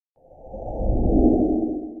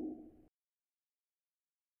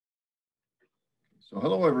So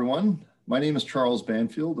hello everyone, my name is Charles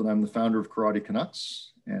Banfield and I'm the founder of Karate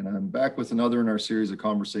Canucks, and I'm back with another in our series of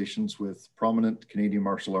conversations with prominent Canadian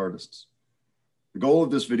martial artists. The goal of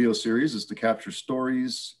this video series is to capture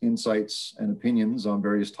stories, insights, and opinions on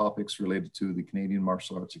various topics related to the Canadian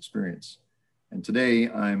martial arts experience. And today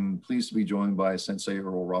I'm pleased to be joined by Sensei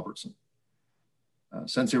Earl Robertson.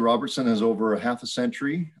 Sensei Robertson has over half a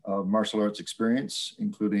century of martial arts experience,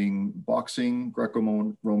 including boxing,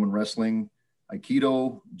 Greco-Roman Wrestling,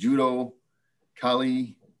 Aikido, Judo,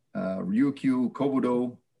 Kali, Ryu-Kyu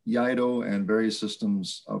Kobudo, Iaido, and various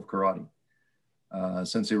systems of karate.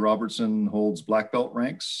 Sensei Robertson holds black belt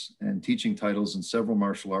ranks and teaching titles in several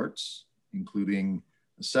martial arts, including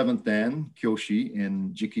the 7th Dan, Kyoshi,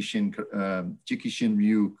 in Jik-ki-shin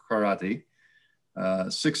Ryu karate,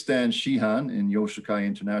 6th Dan Shihan in Yoshukai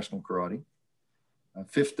International Karate,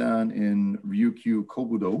 5th Dan in Ryu-Kyu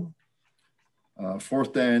Kobudo,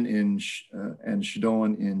 4th Dan and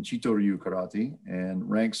Shidoin in Chito-Ryu karate, and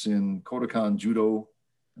ranks in Kodokan Judo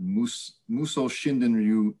and Muso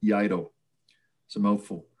Shinden-Ryu Iaido. It's a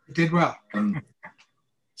mouthful. You did well.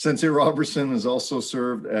 Sensei Robertson has also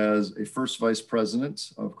served as a first vice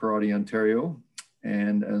president of Karate Ontario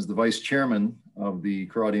and as the vice chairman of the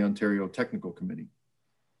Karate Ontario Technical Committee.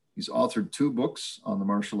 He's authored 2 books on the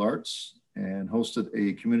martial arts and hosted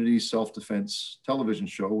a community self-defense television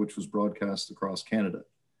show, which was broadcast across Canada.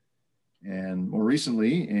 And more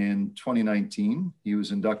recently, in 2019, he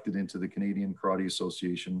was inducted into the Canadian Karate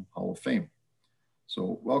Association Hall of Fame.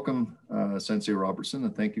 So welcome, Sensei Robertson,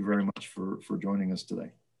 and thank you very much for joining us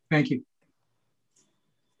today. Thank you.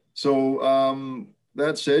 So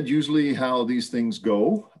that said, usually how these things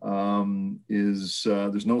go is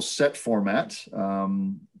there's no set format,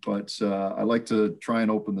 but I like to try and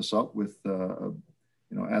open this up with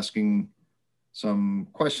asking some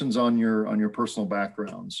questions on your personal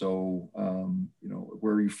background. So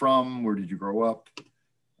where are you from? Where did you grow up?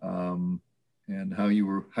 And how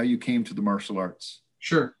you came to the martial arts.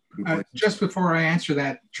 Sure. Just before I answer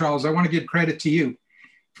that, Charles, I want to give credit to you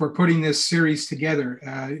for putting this series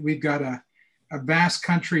together. We've got a vast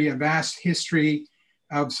country, a vast history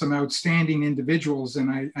of some outstanding individuals,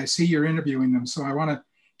 and I see you're interviewing them. So I want to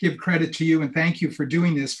give credit to you and thank you for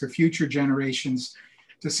doing this for future generations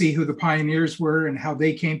to see who the pioneers were and how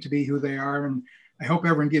they came to be who they are. And I hope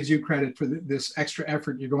everyone gives you credit for this extra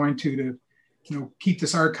effort you're going to keep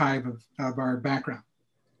this archive of our background.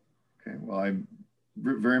 Okay, well, I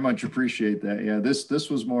very much appreciate that. Yeah, this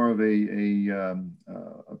was more of a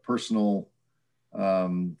personal,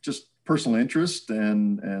 just personal interest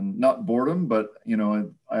and not boredom, but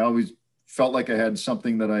I always felt like I had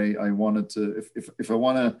something that I wanted to, if I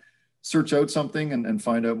want to search out something and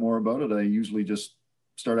find out more about it, I usually just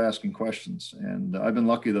start asking questions. And I've been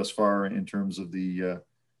lucky thus far in terms of the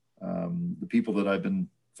people that I've been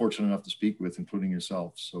fortunate enough to speak with, including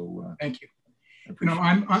yourself. So thank you.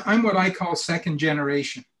 I'm what I call second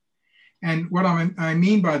generation. And what I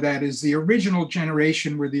mean by that is the original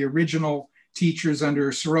generation were the original teachers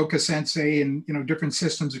under Soroka Sensei and different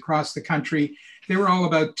systems across the country. They were all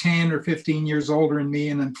about 10 or 15 years older than me,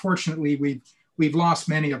 and unfortunately we've lost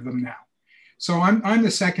many of them now. So I'm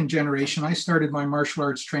the second generation. I started my martial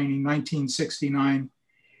arts training in 1969,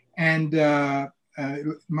 and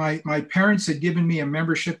my parents had given me a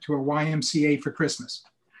membership to a YMCA for Christmas.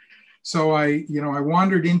 So I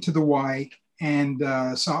wandered into the Y and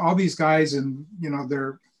saw all these guys in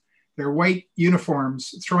their white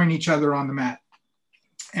uniforms throwing each other on the mat.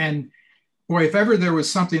 And boy, if ever there was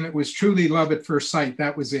something that was truly love at first sight,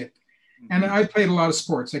 that was it. And I played a lot of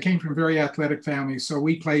sports. I came from a very athletic family. So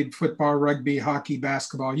we played football, rugby, hockey,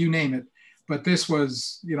 basketball, you name it. But this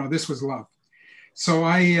was love. So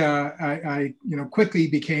I quickly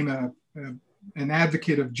became an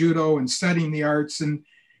advocate of judo and studying the arts. And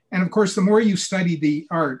of course, the more you study the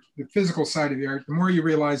art, the physical side of the art, the more you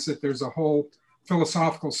realize that there's a whole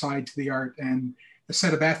philosophical side to the art and a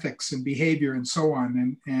set of ethics and behavior and so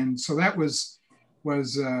on. And so that was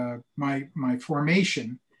my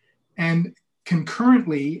formation. And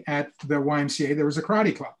concurrently at the YMCA, there was a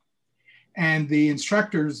karate club. And the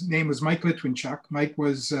instructor's name was Mike Litwinchuk. Mike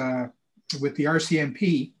was with the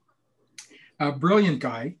RCMP, a brilliant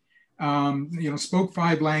guy, spoke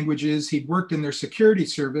 5 languages. He'd worked in their security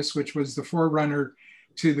service, which was the forerunner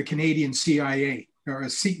to the Canadian CIA, or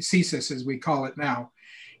CSIS as we call it now.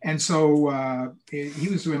 And so he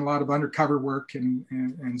was doing a lot of undercover work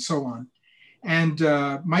and so on. And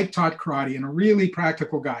Mike taught karate, and a really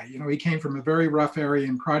practical guy. He came from a very rough area,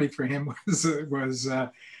 and karate for him was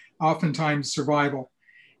oftentimes survival.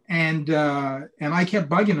 And I kept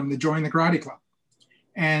bugging him to join the karate club.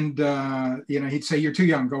 And, he'd say, "You're too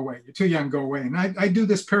young, go away. You're too young, go away." And I do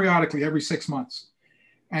this periodically every 6 months.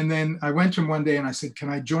 And then I went to him one day and I said, "Can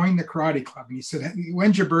I join the karate club?" And he said,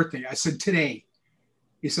 "When's your birthday?" I said, "Today."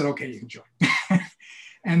 He said, "Okay, you can join."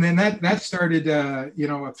 And then that started, a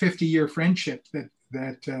 50-year friendship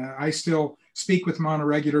that I still speak with him on a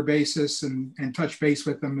regular basis and touch base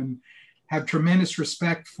with him, and have tremendous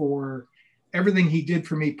respect for everything he did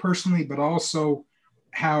for me personally, but also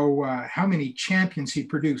how many champions he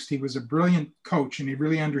produced. He was a brilliant coach, and he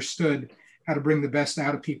really understood how to bring the best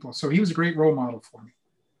out of people. So he was a great role model for me.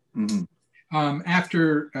 Mm-hmm.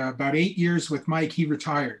 After about 8 years with Mike, he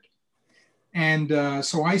retired. And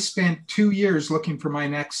so I spent 2 years looking for my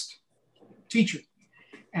next teacher,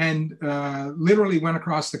 and literally went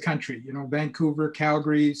across the country, Vancouver,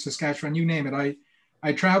 Calgary, Saskatchewan, you name it.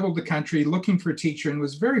 I traveled the country looking for a teacher, and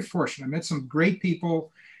was very fortunate. I met some great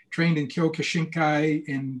people, trained in Kyokushinkai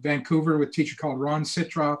in Vancouver with a teacher called Ron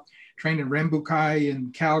Citra, trained in Rembukai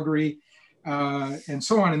in Calgary, and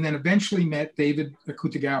so on. And then eventually met David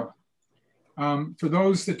Akutagawa. For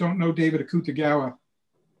those that don't know David Akutagawa,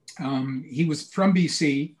 he was from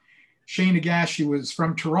BC. Shane Nagashi was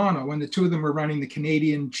from Toronto, and the two of them were running the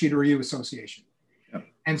Canadian Chito-Ryu Association. Yep.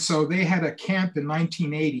 And so they had a camp in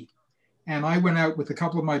 1980. And I went out with a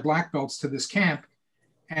couple of my black belts to this camp,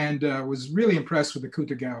 and was really impressed with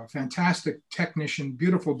Akutagawa. Fantastic technician,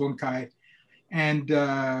 beautiful bunkai. And,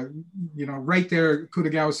 right there,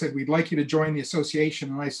 Akutagawa said, "We'd like you to join the association."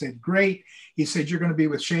 And I said, "Great." He said, "You're going to be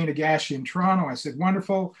with Shane Nagashi in Toronto." I said,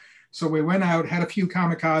 "Wonderful." So we went out, had a few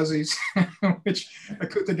kamikazes, which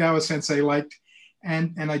Akutagawa sensei liked,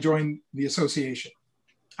 and I joined the association.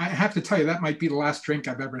 I have to tell you, that might be the last drink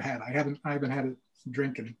I've ever had. I haven't had a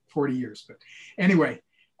drink in 40 years, but anyway.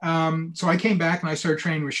 So I came back and I started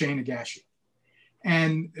training with Shane Nagashi.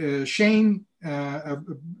 And Shane,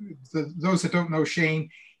 those that don't know Shane,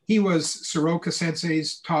 he was Soroka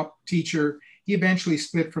Sensei's top teacher. He eventually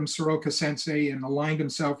split from Soroka Sensei and aligned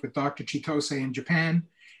himself with Dr. Chitose in Japan.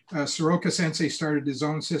 Soroka Sensei started his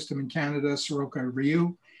own system in Canada,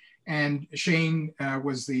 Soroka-Ryu, and Shane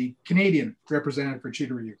was the Canadian representative for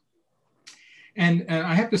Chito-Ryu. And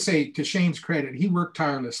I have to say, to Shane's credit, he worked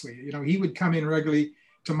tirelessly. He would come in regularly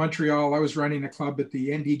to Montreal. I was running a club at the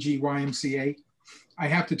NDG YMCA. I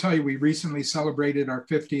have to tell you, we recently celebrated our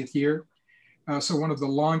 50th year. So one of the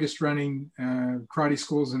longest running karate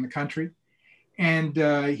schools in the country. And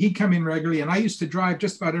he'd come in regularly, and I used to drive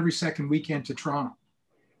just about every second weekend to Toronto.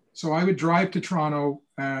 So I would drive to Toronto,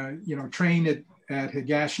 train at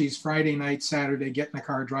Higashi's Friday night, Saturday, get in a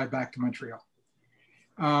car, drive back to Montreal.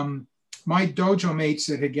 My dojo mates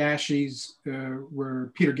at Higashi's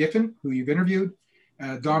were Peter Giffen, who you've interviewed,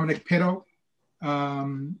 Dominic Pitto.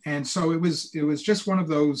 And so it was just one of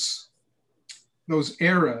those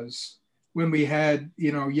eras when we had,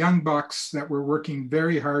 young bucks that were working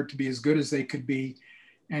very hard to be as good as they could be.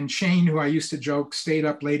 And Shane, who I used to joke, stayed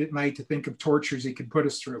up late at night to think of tortures he could put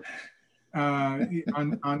us through.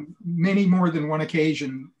 On many more than one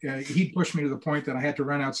occasion, he pushed me to the point that I had to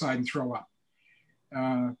run outside and throw up.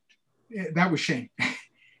 That was Shane.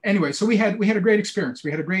 Anyway, so we had a great experience.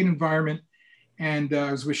 We had a great environment, and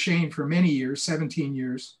I was with Shane for many years, 17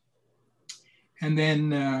 years. And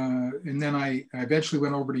then I eventually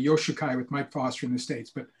went over to Yoshukai with Mike Foster in the States.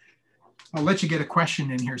 But I'll let you get a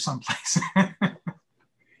question in here someplace.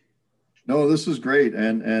 No, this is great.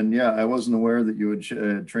 And yeah, I wasn't aware that you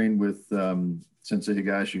had trained with Sensei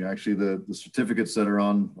Higashi. Actually, the certificates that are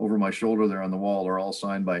on over my shoulder there on the wall are all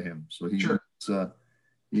signed by him. So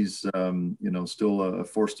he's still a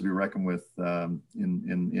force to be reckoned with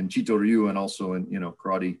in Chito-Ryu and also in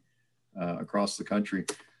karate across the country.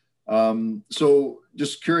 So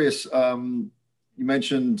just curious, you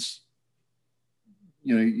mentioned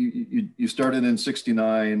you started in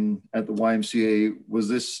 '69 at the YMCA.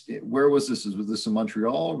 Where was this? Was this in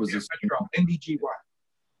Montreal? Or was this Montreal, NDGY?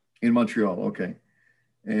 In Montreal, okay.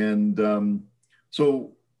 And and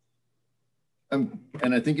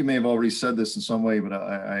I think you may have already said this in some way, but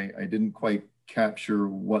I didn't quite capture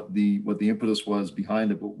what the impetus was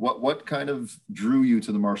behind it. But what kind of drew you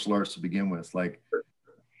to the martial arts to begin with? Like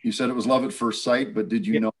you said, it was love at first sight, but did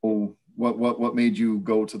you know what made you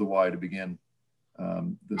go to the Y to begin?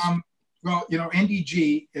 Well,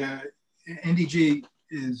 NDG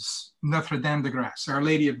is Notre Dame de Grâce, Our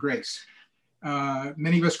Lady of Grace.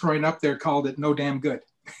 Many of us growing up there called it no damn good.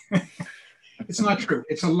 It's not true.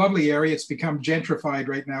 It's a lovely area. It's become gentrified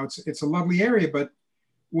right now. It's a lovely area, but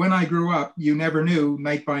when I grew up, you never knew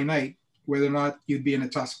night by night whether or not you'd be in a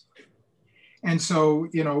tussle. And so,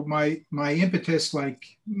 my impetus, like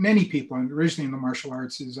many people, and originally in the martial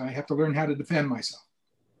arts, is I have to learn how to defend myself.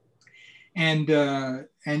 And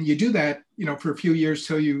you do that, you know, for a few years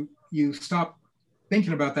till you stop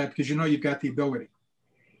thinking about that because you know you've got the ability.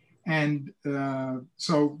 And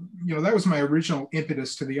so, you know, that was my original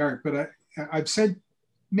impetus to the art. But I've said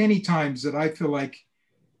many times that I feel like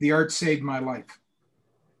the art saved my life.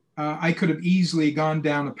 I could have easily gone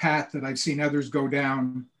down a path that I've seen others go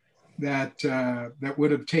down that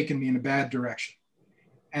would have taken me in a bad direction.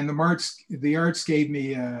 And the arts gave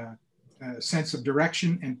me a sense of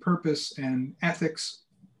direction and purpose and ethics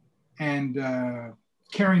and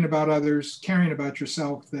caring about others, caring about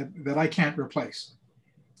yourself that I can't replace.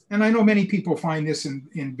 And I know many people find this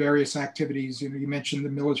in various activities. You know, you mentioned the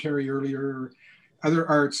military earlier, or other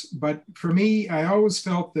arts, but for me, I always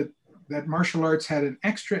felt that martial arts had an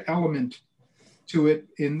extra element to it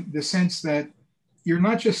in the sense that you're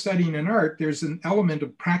not just studying an art, there's an element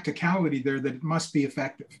of practicality there that it must be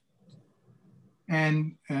effective.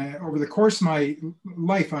 And over the course of my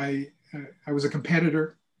life, I was a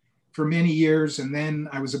competitor for many years, and then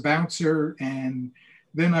I was a bouncer, and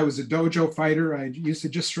then I was a dojo fighter. I used to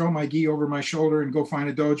just throw my gi over my shoulder and go find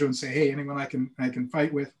a dojo and say, hey, anyone I can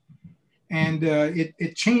fight with. And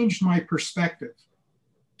it changed my perspective.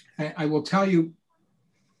 I will tell you,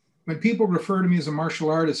 when people refer to me as a martial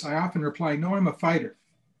artist, I often reply, no, I'm a fighter.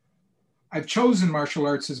 I've chosen martial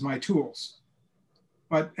arts as my tools,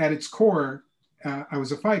 but at its core, I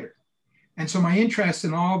was a fighter. And so my interest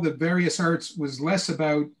in all the various arts was less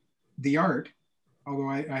about the art, although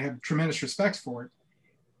I have tremendous respect for it,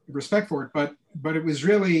 but it was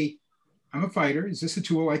really, I'm a fighter. Is this a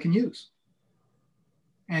tool I can use?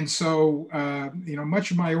 And so, you know,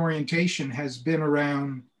 much of my orientation has been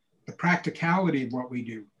around the practicality of what we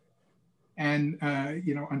do. And,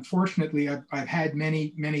 you know, unfortunately, I've had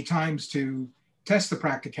many times to test the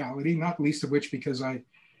practicality, not least of which because I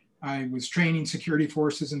was training security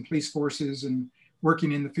forces and police forces and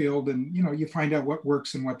working in the field, and, you know, you find out what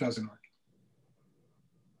works and what doesn't work.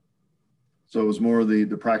 So it was more the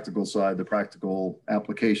practical side, the practical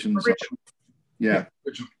applications. Yeah.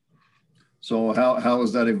 Originally. So how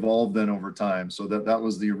has that evolved then over time? So that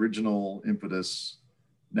was the original impetus.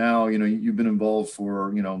 Now, you know, you've been involved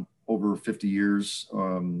for, you know, over 50 years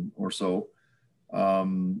or so.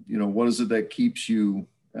 You know, what is it that keeps you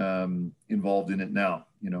involved in it now?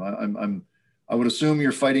 You know, I would assume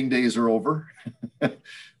your fighting days are over.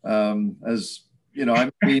 As you know,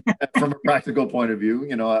 I mean, from a practical point of view,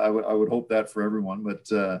 you know, I would hope that for everyone. But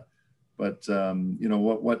you know,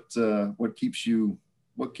 what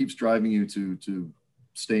keeps driving you to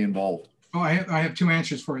stay involved? Oh, I have two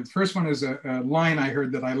answers for it. The first one is a line I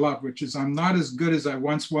heard that I love, which is, I'm not as good as I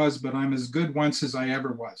once was, but I'm as good once as I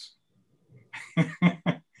ever was.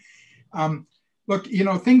 Look, you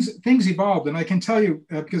know, things evolved, and I can tell you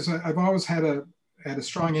because I've always had a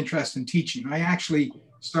strong interest in teaching. I actually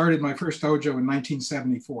started my first dojo in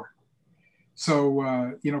 1974.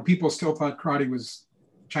 So, you know, people still thought karate was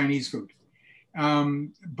Chinese food.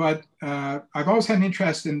 But I've always had an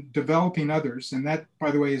interest in developing others, and that,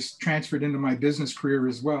 by the way, is transferred into my business career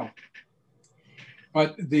as well.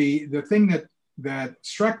 But the thing that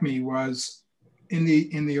struck me was in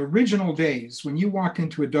the original days, when you walked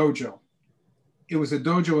into a dojo, it was a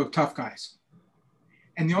dojo of tough guys,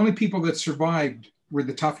 and the only people that survived were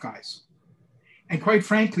the tough guys. And quite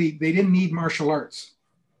frankly, they didn't need martial arts.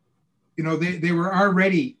 You know, they were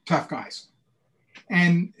already tough guys,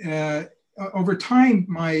 and over time,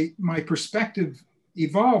 my perspective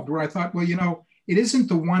evolved where I thought, well, you know, it isn't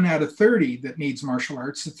the 1 out of 30 that needs martial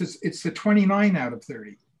arts. It's the 29 out of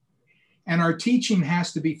 30. And our teaching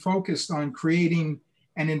has to be focused on creating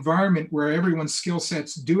an environment where everyone's skill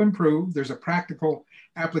sets do improve. There's a practical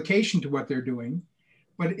application to what they're doing,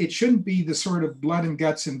 but it shouldn't be the sort of blood and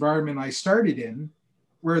guts environment I started in,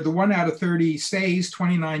 where the 1 out of 30 stays,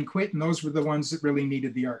 29 quit, and those were the ones that really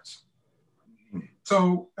needed the arts.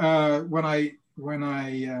 So when I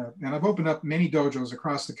and I've opened up many dojos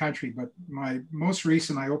across the country, but my most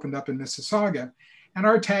recent I opened up in Mississauga, and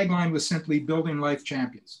our tagline was simply building life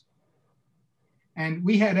champions. And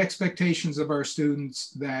we had expectations of our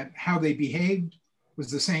students that how they behaved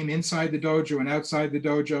was the same inside the dojo and outside the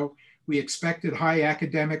dojo. We expected high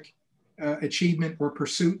academic achievement or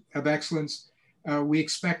pursuit of excellence. We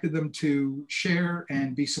expected them to share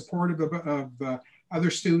and be supportive of other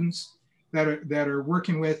students that are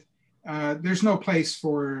working with. There's no place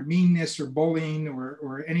for meanness or bullying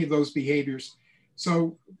or any of those behaviors.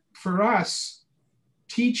 So for us,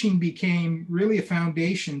 teaching became really a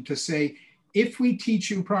foundation to say, if we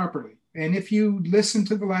teach you properly, and if you listen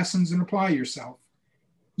to the lessons and apply yourself,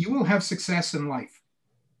 you will have success in life.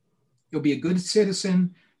 You'll be a good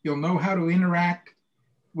citizen. You'll know how to interact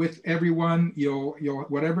with everyone. You'll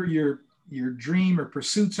whatever your your dream or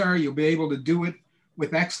pursuits are, you'll be able to do it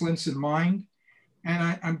with excellence in mind.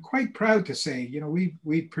 And I'm quite proud to say, you know,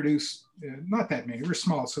 we produce not that many. We're a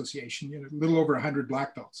small association, you know, a little over 100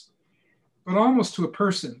 black belts, but almost to a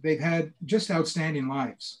person, they've had just outstanding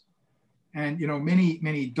lives. And, you know,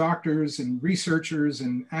 many doctors and researchers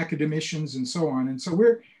and academicians and so on. And so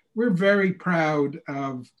we're very proud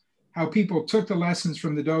of how people took the lessons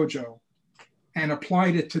from the dojo and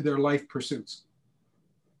applied it to their life pursuits.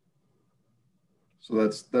 So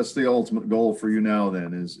that's the ultimate goal for you now.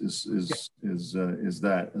 Then is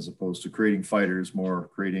that, as opposed to creating fighters, more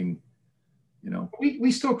creating, you know.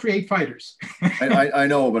 We still create fighters. I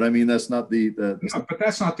know, but I mean that's not the. No, but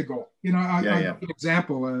that's not the goal. You know, I'll give an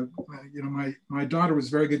example. You know, my daughter was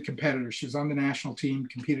a very good competitor. She was on the national team,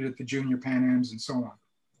 competed at the Junior Pan Ams, and so on.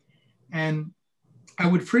 And I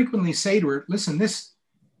would frequently say to her, "Listen, this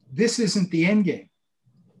isn't the end game.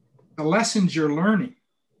 The lessons you're learning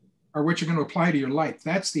are what you're going to apply to your life.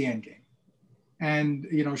 That's the end game." And,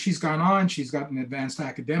 you know, she's gone on, she's got an advanced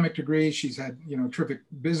academic degree. She's had, you know, a terrific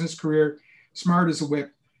business career, smart as a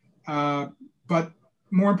whip. But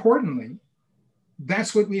more importantly,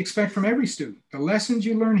 that's what we expect from every student. The lessons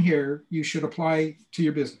you learn here, you should apply to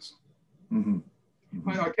your business. Mm-hmm. Mm-hmm.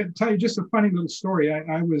 I can tell you just a funny little story.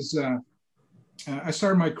 I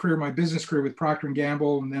started my business career with Procter &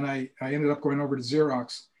 Gamble, and then I ended up going over to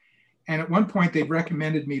Xerox. And at one point, they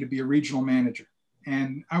recommended me to be a regional manager.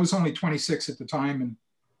 And I was only 26 at the time, and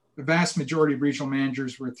the vast majority of regional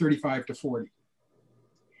managers were 35 to 40.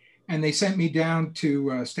 And they sent me down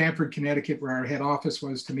to Stamford, Connecticut, where our head office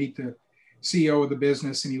was, to meet the CEO of the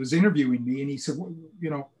business. And he was interviewing me, and he said, well, you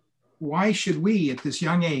know, why should we at this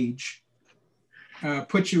young age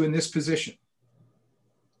put you in this position?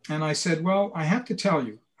 And I said, well, I have to tell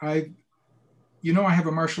you, I have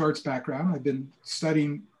a martial arts background. I've been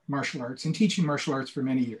studying martial arts and teaching martial arts for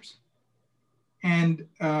many years. And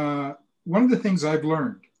one of the things I've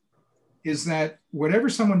learned is that whatever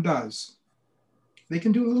someone does, they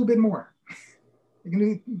can do a little bit more. They can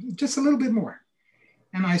do just a little bit more.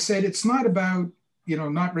 And I said, it's not about, you know,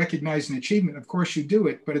 not recognizing achievement. Of course you do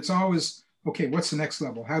it, but it's always, okay, what's the next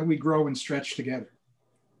level? How do we grow and stretch together?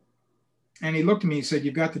 And he looked at me and said,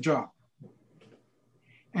 you've got the job.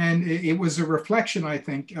 And it was a reflection, I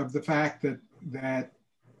think, of the fact that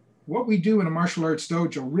what we do in a martial arts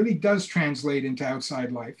dojo really does translate into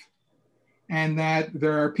outside life. And that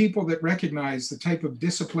there are people that recognize the type of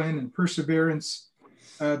discipline and perseverance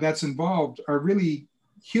that's involved are really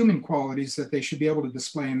human qualities that they should be able to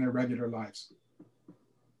display in their regular lives.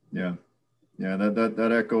 Yeah. Yeah,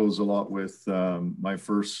 that echoes a lot with my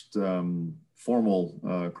first formal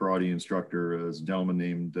karate instructor, is a gentleman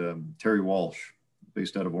named Terry Walsh,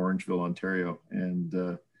 based out of Orangeville, Ontario.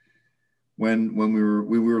 And when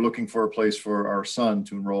we were looking for a place for our son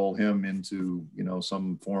to enroll him into, you know,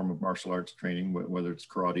 some form of martial arts training, whether it's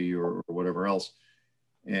karate or whatever else.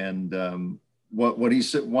 And what he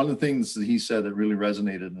said, one of the things that he said that really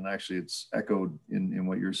resonated, and actually it's echoed in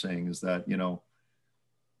what you're saying, is that, you know,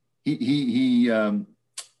 he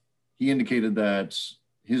indicated that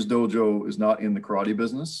his dojo is not in the karate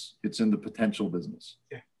business; it's in the potential business,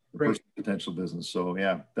 the potential business. So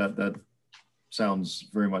yeah, that sounds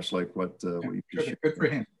very much like what you just shared. Good for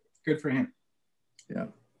him. Good for him. Yeah.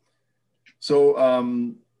 So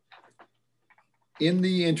in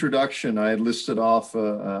the introduction, I had listed off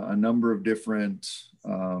a number of different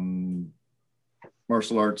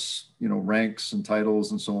martial arts, you know, ranks and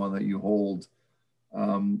titles and so on that you hold.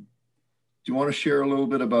 Do you want to share a little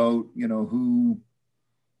bit about, you know, who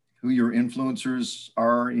your influencers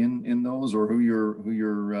are in those, or who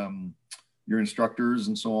your instructors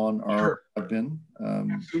and so on have been?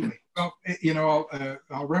 Absolutely. Well, you know,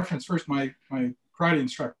 I'll reference first my karate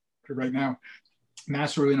instructor right now,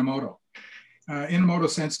 Master Inamoto. Inamoto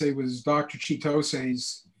Sensei was Dr.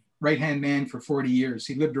 Chitosei's right-hand man for 40 years.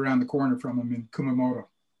 He lived around the corner from him in Kumamoto.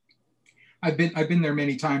 I've been there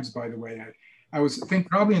many times, by the way. I was, I think,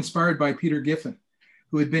 probably inspired by Peter Giffen,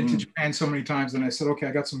 who had been to Japan so many times, and I said, okay,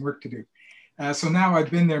 I got some work to do. So now I've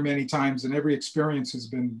been there many times, and every experience has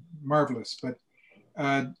been marvelous. But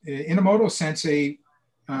Inamoto Sensei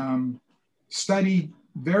studied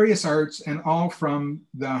various arts, and all from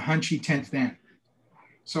the Hanshi 10th Dan.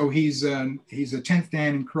 So he's a 10th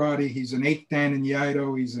Dan in karate, he's an 8th Dan in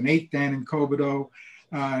Iaido, he's an 8th Dan in Kobudo,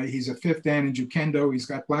 he's a 5th Dan in Jukendo, he's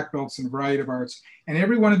got black belts in a variety of arts. And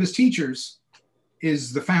every one of his teachers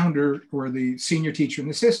is the founder or the senior teacher in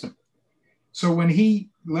the system. So when he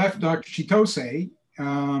left Dr. Chitosei,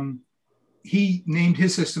 he named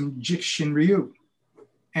his system Jik-ki-shin.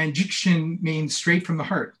 And Jik-ki-shin means straight from the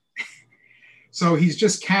heart. So he's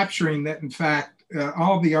just capturing that, in fact,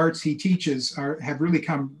 all the arts he teaches have really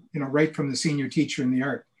come, right from the senior teacher in the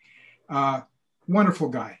art. Wonderful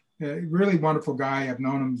guy, really wonderful guy. I've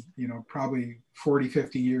known him, probably 40,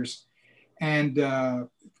 50 years. And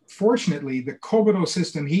fortunately, the Kobudo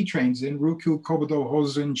system he trains in, Ryu-Kyu Kobudo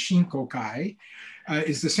Hosen Shinkokai,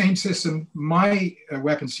 is the same system my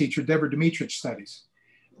weapons teacher, Deborah Dimitrich, studies.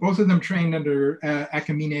 Both of them trained under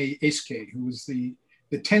Akamine Eisuke, who was the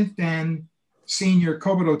 10th Dan senior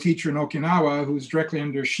Kobudo teacher in Okinawa, who was directly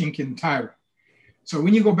under Shinken Taira. So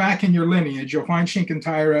when you go back in your lineage, you'll find Shinken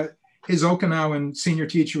Taira. His Okinawan senior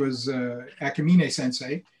teacher was Akamine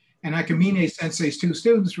Sensei, and Akamine Sensei's two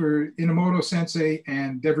students were Inamoto Sensei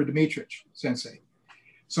and Deborah Dimitrich Sensei.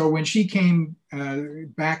 So when she came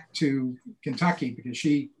back to Kentucky, because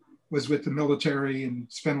she was with the military and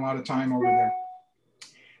spent a lot of time over there,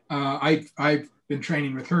 I've been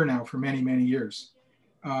training with her now for many, many years.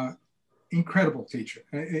 Incredible teacher,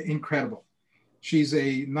 incredible. She's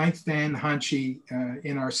a 9th Dan Hanshi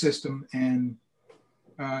in our system, and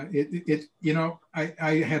I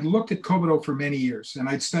had looked at Kobudo for many years, and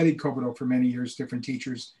I'd studied Kobudo for many years, different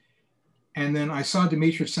teachers. And then I saw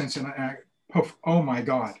Dimitrich Sensei, and poof, oh my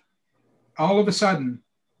God. All of a sudden,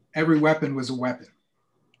 every weapon was a weapon.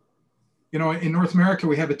 In North America,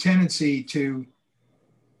 we have a tendency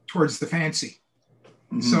towards the fancy.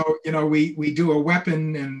 Mm-hmm. So, we do a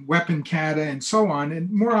weapon and weapon kata and so on.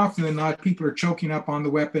 And more often than not, people are choking up on the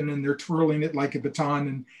weapon and they're twirling it like a baton.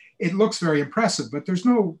 And it looks very impressive, but there's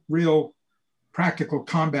no real practical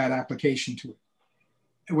combat application to it.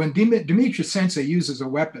 When Dimitrich Sensei uses a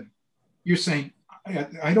weapon, you're saying,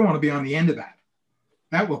 I don't want to be on the end of that.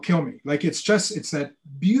 That will kill me. Like it's that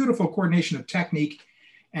beautiful coordination of technique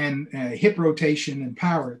and hip rotation and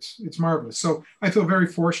power. It's marvelous. So I feel very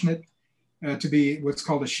fortunate to be what's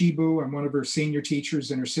called a Shibu. I'm one of her senior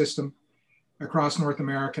teachers in her system across North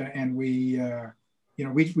America. And we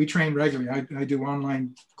train regularly. I do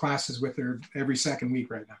online classes with her every second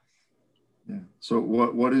week right now. Yeah. So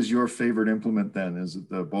what is your favorite implement then? Is it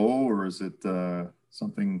the bow or is it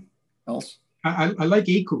something else? I like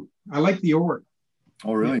Iku. I like the oar.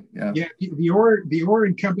 Oh, really? Yeah. Yeah. The oar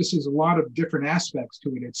encompasses a lot of different aspects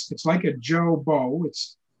to it. It's like a Jo bow.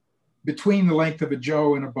 It's between the length of a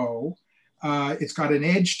Jo and a bow. It's got an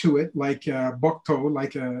edge to it, like a bokto,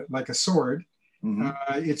 like a sword. Mm-hmm.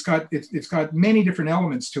 It's got many different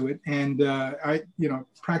elements to it, and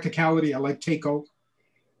practicality. I like Teiko,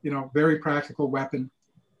 very practical weapon.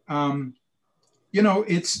 Now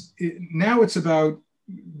it's about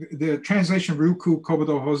the translation. Ryu-Kyu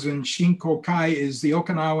Kobudo Hosen Shinkokai is the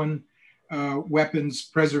Okinawan Weapons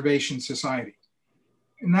Preservation Society,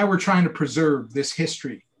 and now we're trying to preserve this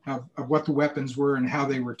history of what the weapons were and how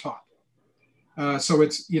they were taught. So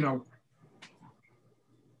it's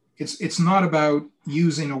not about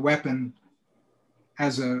using a weapon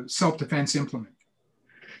as a self-defense implement.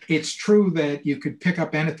 It's true that you could pick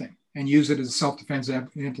up anything and use it as a self-defense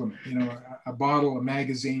implement, a bottle, a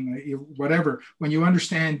magazine, whatever. When you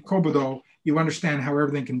understand Kobudo, you understand how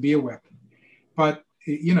everything can be a weapon. But,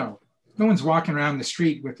 no one's walking around the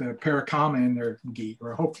street with a pair of kama in their gi,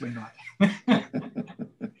 or hopefully not.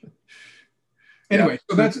 Anyway,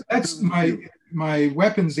 so that's my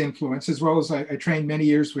weapons influence, as well as I trained many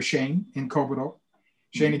years with Shane in Kobudo,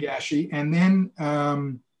 Shane Higashi. And then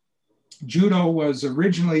Judo was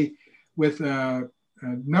originally with a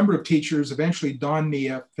number of teachers, eventually Don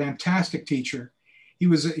Mia, fantastic teacher. He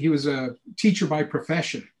was a teacher by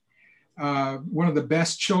profession. One of the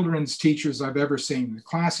best children's teachers I've ever seen. The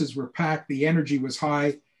classes were packed, the energy was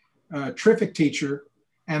high, terrific teacher,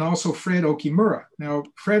 and also Fred Okimura. Now,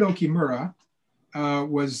 Fred Okimura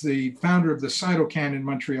was the founder of the Shidoin in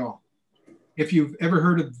Montreal. If you've ever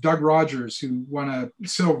heard of Doug Rogers, who won a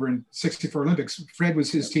silver in '64 Olympics, Fred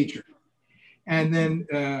was his teacher. And then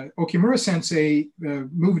Okimura Sensei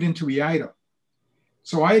moved into Iaido.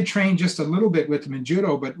 So I had trained just a little bit with him in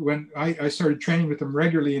Judo, but when I started training with him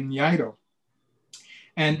regularly in Iaido,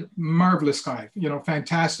 and marvelous guy,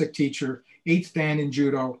 fantastic teacher, 8th Dan in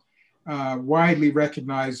Judo, widely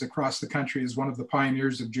recognized across the country as one of the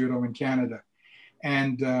pioneers of Judo in Canada.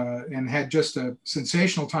 And had just a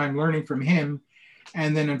sensational time learning from him.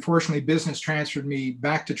 And then unfortunately business transferred me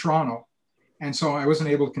back to Toronto. And so I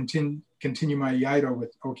wasn't able to continue my Iaido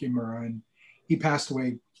with Okimura, and he passed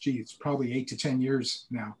away, it's probably 8 to 10 years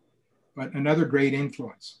now, but another great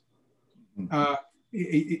influence.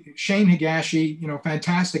 Shane Higashi,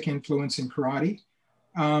 fantastic influence in karate.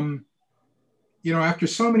 After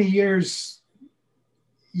so many years,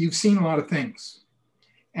 you've seen a lot of things.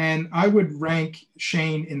 And I would rank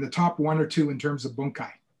Shane in the top 1 or 2 in terms of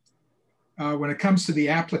bunkai. When it comes to the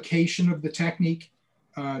application of the technique,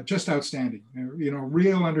 just outstanding. You know,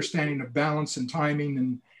 real understanding of balance and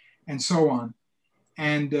timing and so on.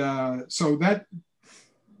 And so that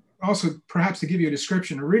also, perhaps to give you a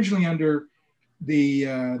description, originally under the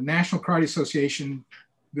National Karate Association,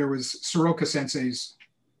 there was Soroka Sensei's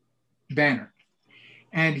banner.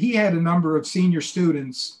 And he had a number of senior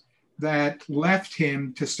students that left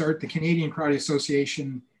him to start the Canadian Karate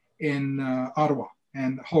Association in Ottawa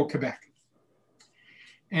and whole Quebec.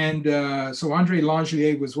 And so Andre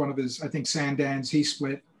Langelier was one of his, I think, Sandans. He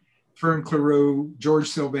split. Fern Cleroux, George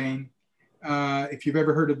Sylvain. If you've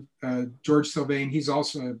ever heard of George Sylvain, he's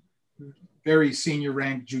also a very senior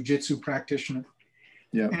ranked jiu-jitsu practitioner.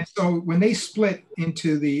 Yeah. And so when they split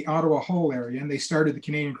into the Ottawa whole area and they started the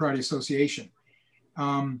Canadian Karate Association,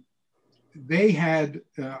 they had,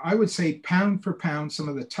 I would say, pound for pound, some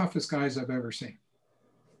of the toughest guys I've ever seen.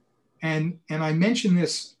 And I mention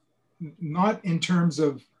this not in terms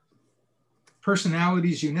of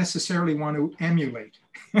personalities you necessarily want to emulate.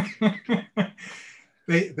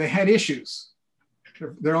 They had issues.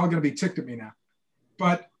 They're all going to be ticked at me now.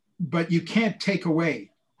 But you can't take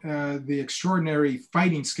away the extraordinary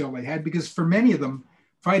fighting skill they had, because for many of them,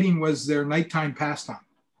 fighting was their nighttime pastime.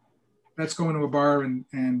 Let's go into a bar and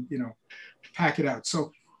you know, pack it out.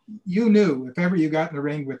 So you knew if ever you got in the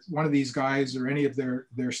ring with one of these guys or any of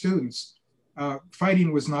their students,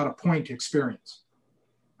 fighting was not a point experience.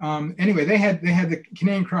 Anyway, they had the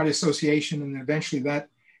Canadian Karate Association, and eventually that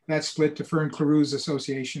split to Fern Cleroux's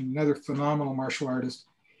association, another phenomenal martial artist.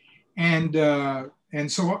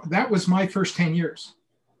 And so that was my first 10 years.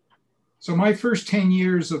 So my first 10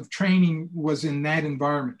 years of training was in that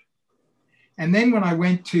environment. And then when I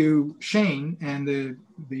went to Shane and the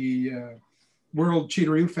World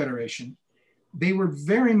Chito-Ryu Federation, they were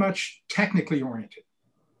very much technically oriented.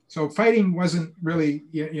 So fighting wasn't really,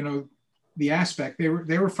 you know, the aspect. They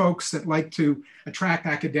were folks that liked to attract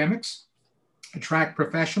academics, attract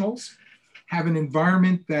professionals, have an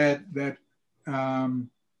environment that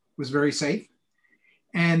was very safe,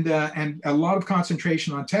 and a lot of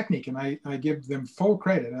concentration on technique. And I give them full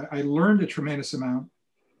credit. I learned a tremendous amount.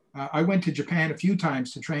 I went to Japan a few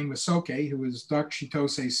times to train with Soke, who was Dr.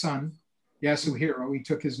 Chitose's son, Yasuhiro. He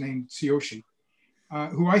took his name Tsuyoshi,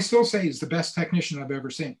 who I still say is the best technician I've ever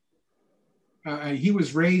seen. He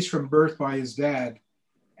was raised from birth by his dad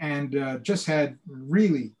and just had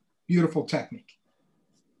really beautiful technique.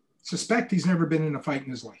 Suspect he's never been in a fight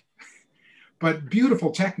in his life, but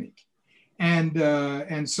beautiful technique.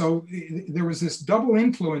 And so there was this double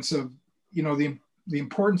influence of, you know, the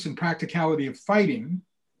importance and practicality of fighting.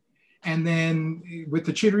 And then with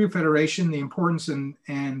the Chito-Ryu Federation, the importance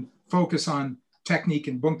and focus on technique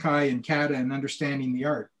and bunkai and kata and understanding the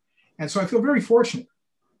art. And so I feel very fortunate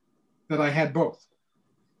that I had both.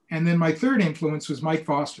 And then my third influence was Mike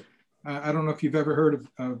Foster. I don't know if you've ever heard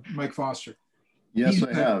of Mike Foster. Yes,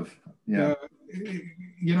 I have. Yeah.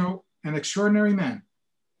 You know, an extraordinary man.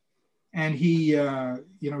 And he,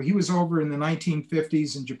 you know, he was over in the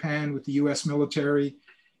 1950s in Japan with the US military,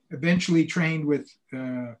 eventually trained with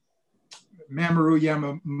Mamoru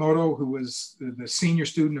Yamamoto, who was the senior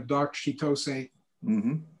student of Dr. Chitose.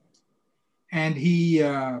 Mm-hmm. And he,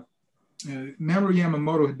 Mamoru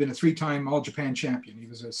Yamamoto had been a 3-time All-Japan champion. He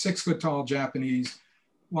was a 6-foot-tall Japanese,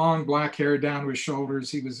 long black hair down to his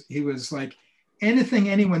shoulders. He was like anything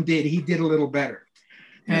anyone did, he did a little better.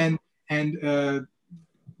 Yeah. And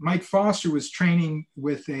Mike Foster was training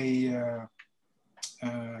with a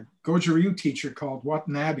Goju-Ryu teacher called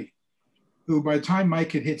Watanabe, who by the time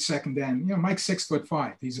Mike had hit second dan, you know, Mike's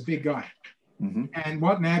 6'5", he's a big guy. Mm-hmm. And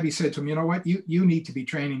Watanabe said to him, you know what, you need to be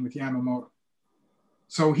training with Yamamoto.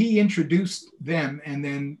 So he introduced them, and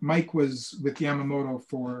then Mike was with Yamamoto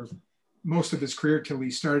for most of his career till he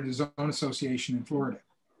started his own association in Florida.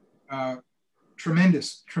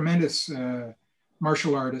 Tremendous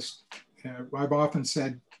martial artist. I've often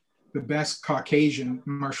said the best Caucasian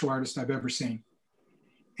martial artist I've ever seen.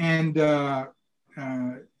 And,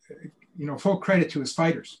 you know, full credit to his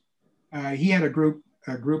fighters. He had a group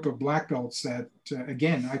of black belts that,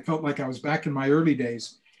 again, I felt like I was back in my early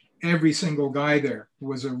days. Every single guy there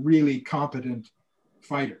was a really competent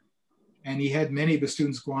fighter. And he had many of the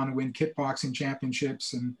students go on to win kickboxing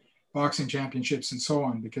championships and boxing championships and so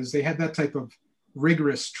on, because they had that type of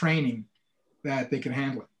rigorous training that they could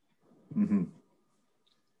handle it. Mm-hmm.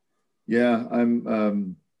 Yeah,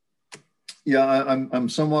 I'm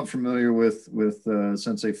somewhat familiar with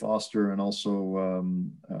Sensei Foster and also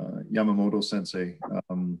Yamamoto Sensei.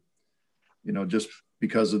 You know, just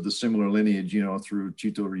because of the similar lineage, you know, through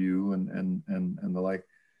Chito-Ryu and the like.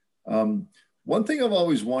 One thing I've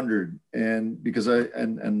always wondered, and because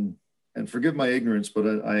and forgive my ignorance, but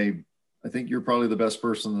I think you're probably the best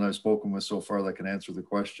person that I've spoken with so far that can answer the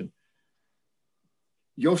question.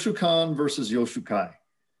 Yoshukan versus Yoshukai.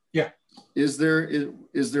 Yeah. Is there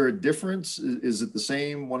a difference? Is it the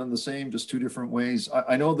same, one and the same, just two different ways?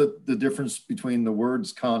 I know that the difference between the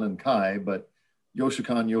words kan and kai, but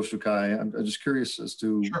Yoshukan, Yoshukai, I'm just curious as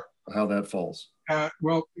to Sure. how that falls.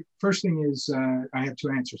 Well, first thing is I have two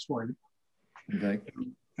answers for you. Okay.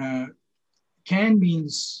 Kan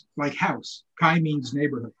means like house. Kai means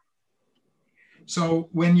neighborhood. So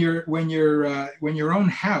when your own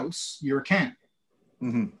house, you're a kan.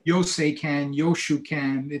 Mm-hmm. Yosei kan, Yoshu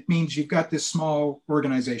kan. It means you've got this small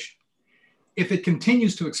organization. If it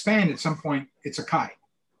continues to expand at some point, it's a kai.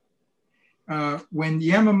 When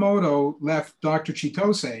Yamamoto left Dr.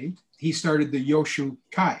 Chitose, he started the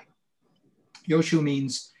Yoshukai. Yoshu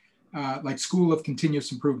means like School of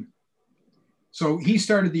Continuous Improvement. So he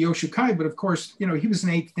started the Yoshukai, but of course, he was an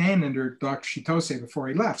 8th dan under Dr. Chitose before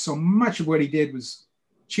he left. So much of what he did was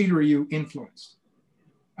Chito-Ryu influenced.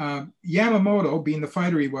 Yamamoto, being the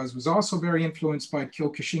fighter he was also very influenced by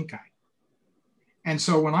Kyokushinkai. And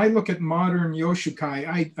so when I look at modern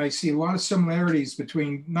Yoshukai, I see a lot of similarities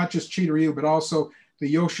between not just Chito-Ryu, but also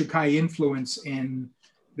the Yoshukai influence in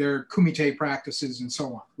their kumite practices and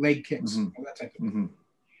so on, leg kicks, all that type of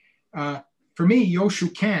thing. For me,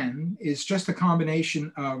 Yoshukan is just a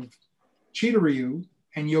combination of Chito-Ryu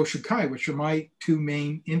and Yoshukai, which are my two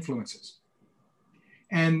main influences.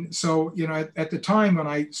 And so, at the time when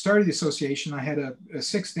I started the association, I had a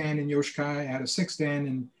 6th dan in Yoshukai, I had a 6th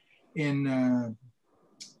dan in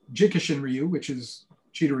Jik-ki-shin Ryu, which is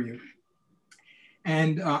Chito-Ryu.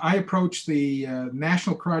 And I approached the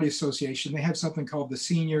National Karate Association. They have something called the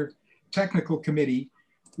Senior Technical Committee,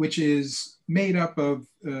 which is made up of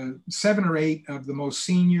 7 or 8 of the most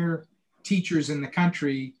senior teachers in the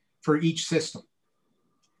country for each system.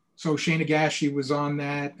 So Shinagashi was on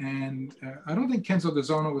that, and I don't think Kenzo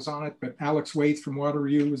Dozono was on it, but Alex Waith from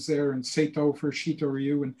Water-Ryu was there, and Sato for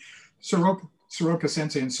Shito-Ryu, and Soroka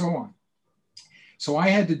Sensei, and so on. So I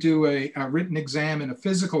had to do a written exam and a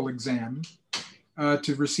physical exam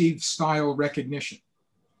to receive style recognition,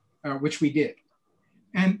 which we did.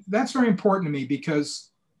 And that's very important to me because,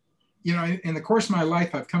 in the course of my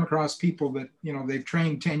life, I've come across people that, they've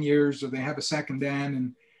trained 10 years or they have a 2nd dan,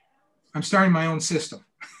 and I'm starting my own system.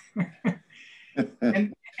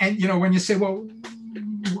 and when you say, well,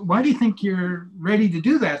 why do you think you're ready to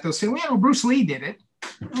do that? They'll say, well, Bruce Lee did it.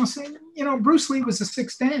 And I'll say, Bruce Lee was a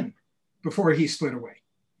 6th dan before he split away.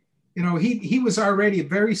 He was already a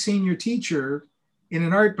very senior teacher in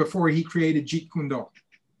an art before he created Jeet Kune Do.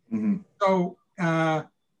 Mm-hmm. So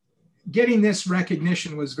getting this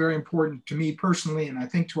recognition was very important to me personally, and I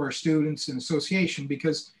think to our students and association,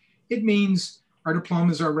 because it means our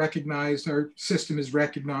diplomas are recognized, our system is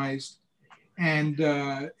recognized, and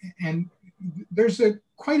there's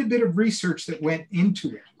quite a bit of research that went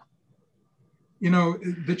into it.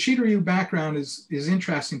 The Chito-Ryu background is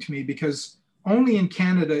interesting to me because only in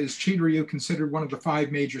Canada is Chito-Ryu considered one of the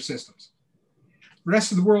 5 major systems. The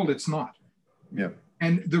rest of the world, it's not. Yeah.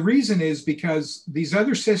 And the reason is because these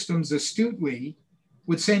other systems astutely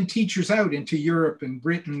would send teachers out into Europe and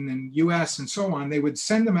Britain and US and so on. They would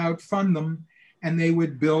send them out, fund them, and they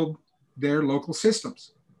would build their local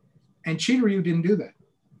systems. And Chito-Ryu didn't do that.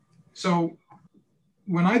 So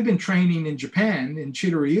when I've been training in Japan in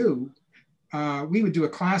Chito-Ryu, we would do a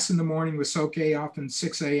class in the morning with Soke, often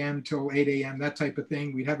 6 a.m. till 8 a.m., that type of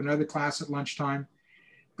thing. We'd have another class at lunchtime.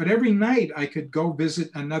 But every night I could go visit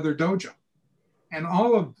another dojo. And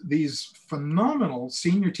all of these phenomenal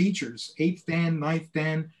senior teachers, 8th dan, 9th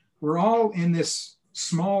dan, were all in this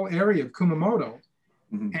small area of Kumamoto.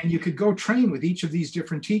 Mm-hmm. And you could go train with each of these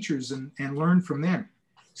different teachers and learn from them.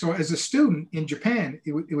 So as a student in Japan,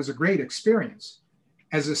 it was a great experience.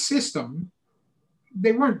 As a system,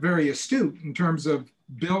 they weren't very astute in terms of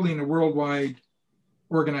building a worldwide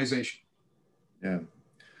organization. Yeah,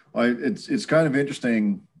 well, it's kind of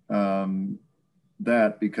interesting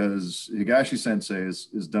that because Higashi Sensei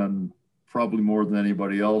is done probably more than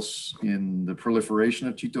anybody else in the proliferation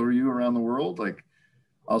of Chito-Ryu around the world, like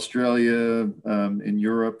Australia, in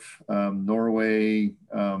Europe, Norway,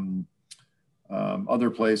 other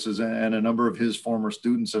places, and a number of his former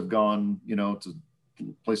students have gone, to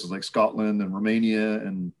places like Scotland and Romania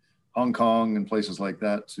and Hong Kong and places like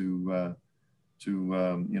that to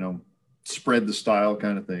spread the style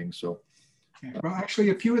kind of thing. So, well,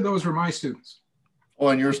 actually, a few of those were my students. Oh,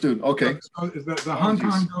 and your student, okay. So the Hong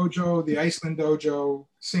Kong dojo, the Iceland dojo,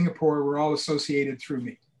 Singapore were all associated through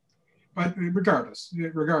me. But regardless,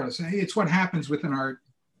 it's what happens within art.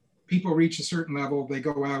 People reach a certain level, they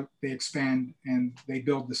go out, they expand, and they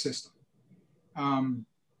build the system.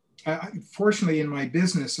 Fortunately, in my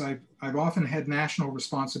business, I've often had national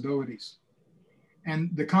responsibilities.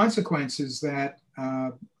 And the consequence is that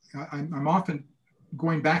I'm often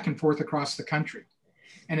going back and forth across the country.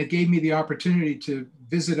 And it gave me the opportunity to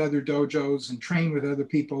visit other dojos and train with other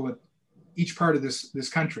people at each part of this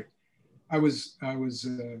country. I was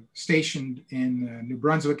stationed in New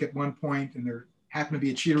Brunswick at one point, and there happened to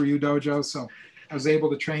be a Chito-Ryu dojo, so I was able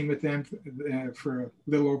to train with them for a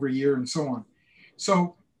little over a year and so on.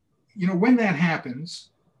 So, you know, when that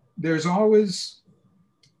happens, there's always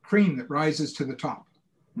cream that rises to the top.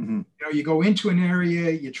 Mm-hmm. You know, you go into an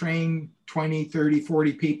area, you train 20, 30,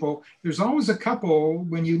 40 people. There's always a couple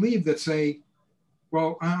when you leave that say,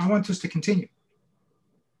 well, I want this to continue.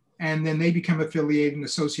 And then they become affiliated and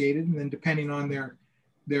associated, and then depending on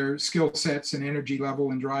their skill sets and energy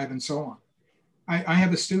level and drive and so on. I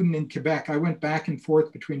have a student in Quebec. I went back and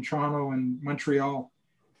forth between Toronto and Montreal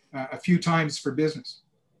a few times for business.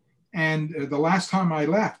 And the last time I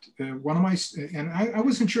left, one of my, and I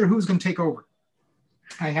wasn't sure who was going to take over.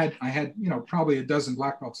 I had, you know, probably a dozen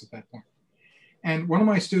black belts at that point. And one of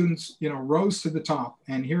my students, you know, rose to the top,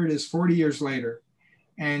 and here it is 40 years later.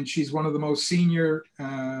 And she's one of the most senior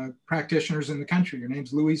practitioners in the country. Her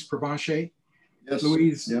name's Louise Provencher. Yes.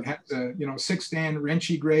 Louise has a, you know, 6th Dan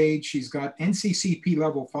Renchi grade. She's got NCCP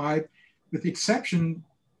level 5, with the exception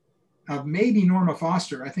of maybe Norma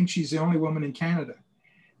Foster. I think she's the only woman in Canada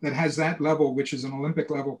that has that level, which is an Olympic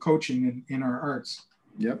level coaching in our arts.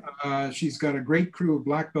 Yep. She's got a great crew of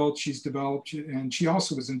black belts she's developed, and she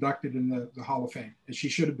also was inducted in the Hall of Fame, as she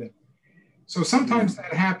should have been. So sometimes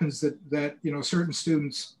that happens, that you know, certain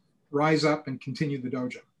students rise up and continue the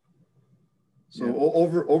dojo. So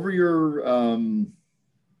over your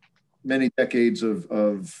many decades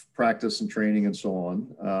of practice and training and so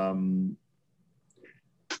on,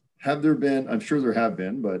 have there been, I'm sure there have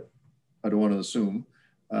been, but I don't want to assume,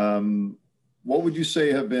 what would you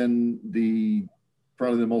say have been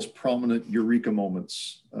probably the most prominent eureka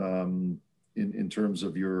moments in terms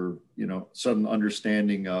of your, you know, sudden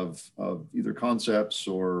understanding of either concepts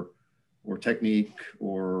or technique,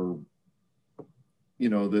 or, you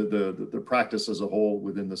know, the practice as a whole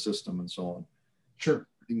within the system and so on? Sure.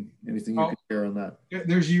 Anything you can share on that?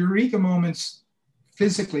 There's eureka moments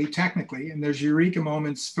physically, technically, and there's eureka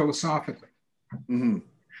moments philosophically. Mm-hmm.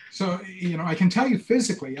 So, you know, I can tell you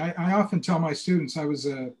physically, I often tell my students I was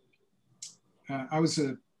a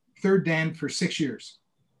 3rd Dan for 6 years.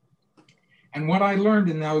 And what I learned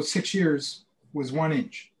in those 6 years was 1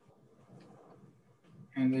 inch.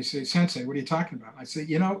 And they say, Sensei, what are you talking about? I say,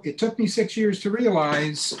 you know, it took me 6 years to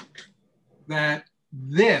realize that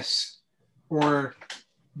this or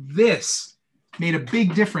this made a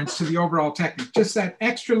big difference to the overall technique. Just that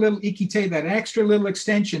extra little ikite, that extra little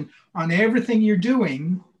extension on everything you're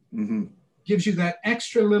doing, mm-hmm. gives you that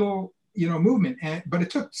extra little, you know, movement. But it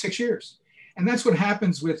took 6 years. And that's what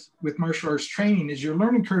happens with martial arts training, is your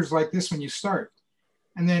learning curves like this when you start.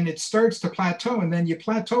 And then it starts to plateau, and then you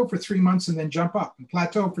plateau for 3 months and then jump up, and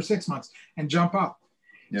plateau for 6 months and jump up.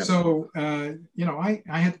 Yep. So, you know, I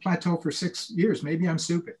had to plateau for 6 years. Maybe I'm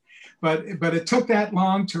stupid, but it took that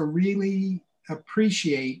long to really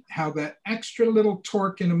appreciate how that extra little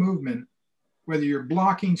torque in a movement, whether you're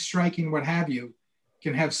blocking, striking, what have you,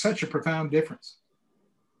 can have such a profound difference.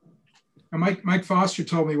 Now, Mike Foster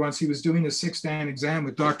told me once he was doing his 6th Dan exam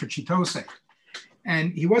with Dr. Chitose,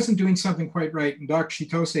 and he wasn't doing something quite right. And Dr.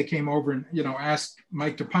 Chitose came over and, you know, asked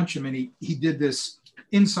Mike to punch him, and he did this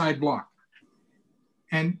inside block.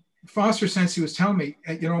 And Foster Sensei was telling me,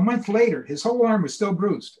 you know, a month later, his whole arm was still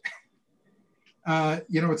bruised.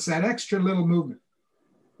 You know, it's that extra little movement.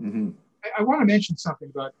 Mm-hmm. I want to mention something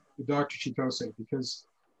about Dr. Chitose, because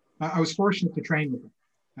I was fortunate to train with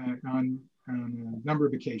him on a number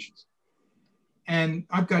of occasions. And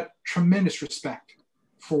I've got tremendous respect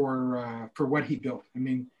for what he built. I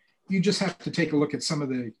mean, you just have to take a look at some of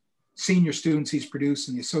the senior students he's produced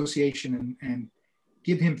in the association and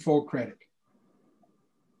give him full credit.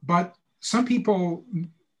 But some people,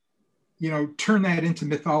 you know, turn that into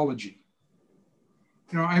mythology.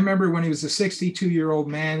 You know, I remember when he was a 62-year-old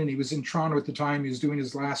man, and he was in Toronto at the time. He was doing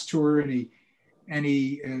his last tour, and he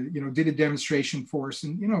you know, did a demonstration for us.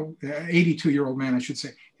 And, you know, 82-year-old man, I should say.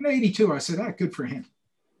 You know, 82, I said, good for him.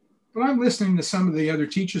 But I'm listening to some of the other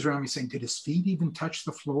teachers around me saying, did his feet even touch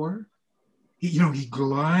the floor? You know, he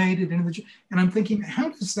glided into the gym. And I'm thinking, how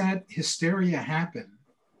does that hysteria happen?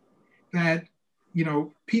 That, you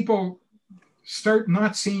know, people start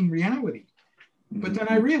not seeing reality. Mm-hmm. But then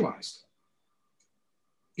I realized,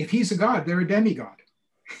 if he's a god, they're a demigod.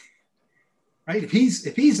 Right? If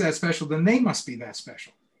he's that special, then they must be that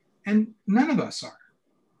special. And none of us are.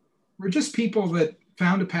 We're just people that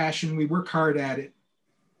found a passion, we work hard at it.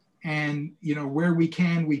 And, you know, where we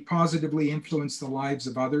can, we positively influence the lives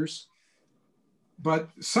of others. But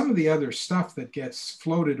some of the other stuff that gets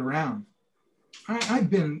floated around, I've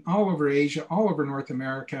been all over Asia, all over North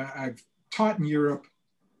America. I've taught in Europe.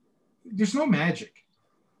 There's no magic.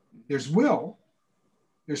 There's will.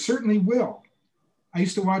 There's certainly will. I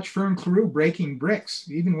used to watch Fern Claroux breaking bricks,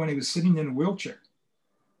 even when he was sitting in a wheelchair,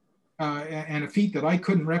 and a feat that I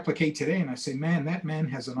couldn't replicate today. And I say, man, that man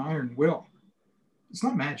has an iron will. It's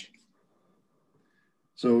not magic.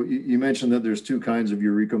 So you mentioned that there's two kinds of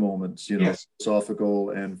eureka moments, you know, yes.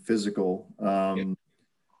 Philosophical and physical. Yes.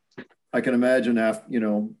 I can imagine after, you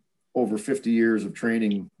know, over 50 years of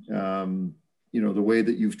training, you know, the way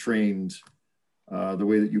that you've trained, the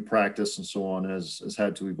way that you practice and so on has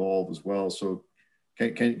had to evolve as well. So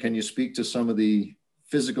can you speak to some of the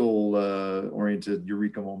physical oriented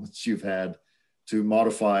eureka moments you've had to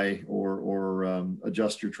modify or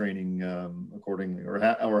adjust your training accordingly, or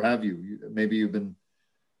have you? Maybe you've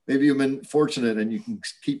been fortunate and you can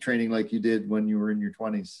keep training like you did when you were in your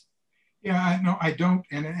 20s. Yeah, no, I don't,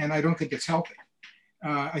 and I don't think it's healthy.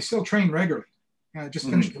 I still train regularly. I just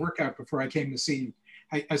finished the workout before I came to see you.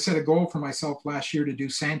 I set a goal for myself last year to do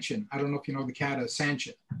Sanshin. I don't know if you know the kata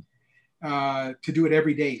Sanshin. To do it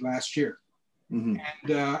every day last year. And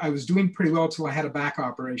I was doing pretty well till I had a back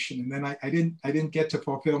operation, and then I didn't get to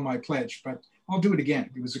fulfill my pledge, but I'll do it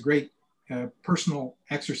again. It was a great personal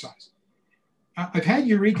exercise. I've had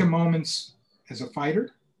eureka moments as a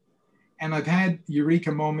fighter, and I've had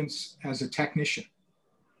eureka moments as a technician.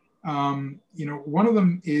 You know, one of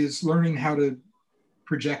them is learning how to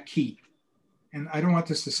project ki. And I don't want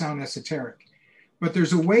this to sound esoteric, but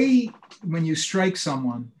there's a way when you strike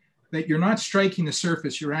someone that you're not striking the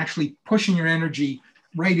surface, you're actually pushing your energy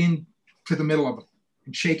right into the middle of them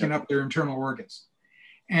and shaking up their internal organs.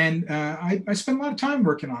 And I spent a lot of time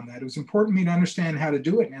working on that. It was important to me to understand how to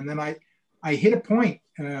do it. And then I hit a point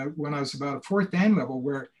when I was about a fourth Dan level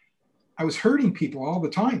where I was hurting people all the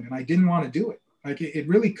time and I didn't want to do it. Like it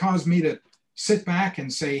really caused me to sit back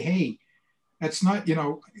and say, hey, that's not, you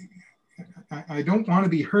know, I don't want to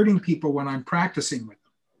be hurting people when I'm practicing with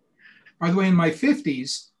them. By the way, in my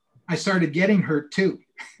 50s, I started getting hurt too.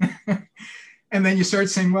 And then you start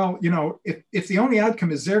saying, well, you know, if the only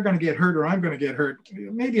outcome is they're going to get hurt or I'm going to get hurt,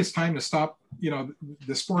 maybe it's time to stop, you know,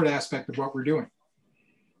 the sport aspect of what we're doing.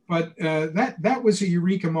 But that was a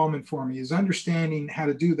eureka moment for me, is understanding how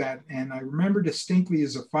to do that. And I remember distinctly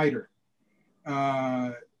as a fighter,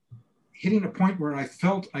 hitting a point where I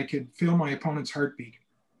felt I could feel my opponent's heartbeat.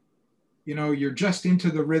 You know, you're just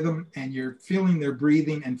into the rhythm and you're feeling their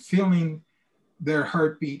breathing and feeling their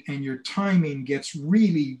heartbeat, and your timing gets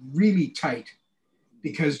really, really tight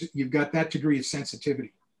because you've got that degree of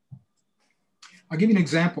sensitivity. I'll give you an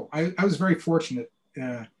example. I was very fortunate.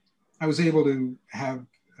 I was able to have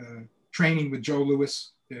training with Joe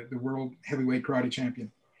Louis, the world heavyweight karate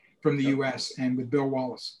champion from the US, and with Bill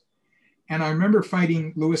Wallace. And I remember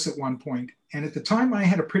fighting Louis at one point. And at the time I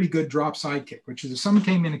had a pretty good drop side kick, which is if someone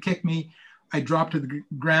came in and kicked me, I'd drop to the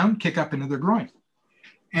ground, kick up into their groin.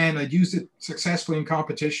 And I'd used it successfully in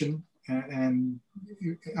competition. And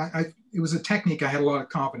it was a technique I had a lot of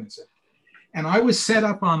confidence in. And I was set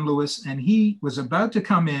up on Louis, and he was about to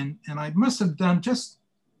come in, and I must have done just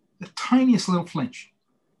the tiniest little flinch.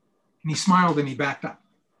 And he smiled and he backed up.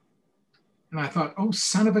 And I thought, oh,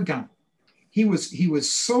 son of a gun. He was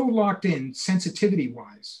so locked in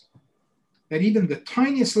sensitivity-wise that even the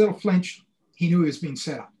tiniest little flinch, he knew he was being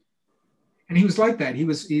set up. And he was like that. He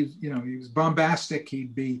was bombastic.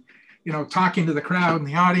 He'd be, you know, talking to the crowd and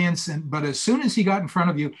the audience. But as soon as he got in front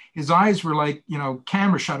of you, his eyes were like, you know,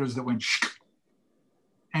 camera shutters that went shh.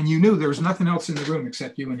 And you knew there was nothing else in the room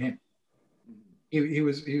except you and him. He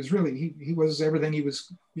was everything he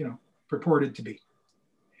was, you know, purported to be.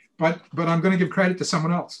 But I'm going to give credit to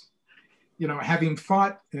someone else. You know, having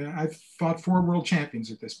fought, I've fought 4 world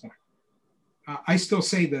champions at this point. I still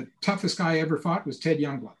say the toughest guy I ever fought was Ted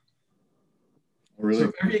Youngblood. Really? So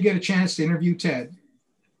if ever you get a chance to interview Ted,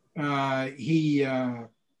 he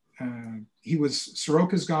was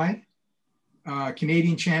Soroka's guy,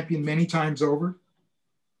 Canadian champion many times over.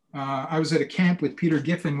 I was at a camp with Peter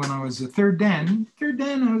Giffen when I was a third Dan. Third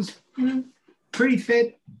Dan, I was, you know, pretty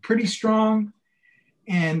fit, pretty strong.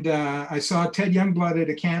 And I saw Ted Youngblood at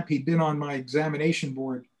a camp. He'd been on my examination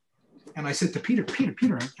board. And I said to Peter,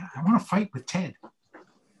 I want to fight with Ted.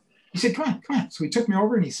 He said, come on. So he took me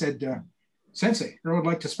over and he said, Sensei, Earl would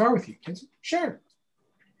like to spar with you. I said, sure.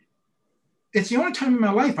 It's the only time in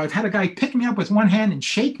my life I've had a guy pick me up with one hand and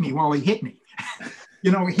shake me while he hit me.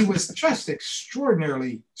 You know, he was just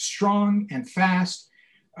extraordinarily strong and fast.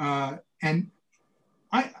 And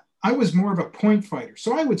I was more of a point fighter.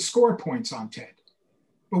 So I would score points on Ted.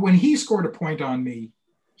 But when he scored a point on me,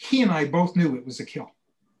 he and I both knew it was a kill.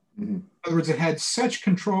 Mm-hmm. In other words, it had such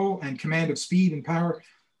control and command of speed and power.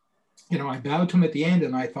 You know, I bowed to him at the end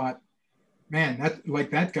and I thought, man,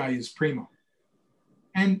 that guy is primo.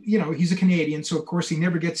 And, you know, he's a Canadian. So, of course, he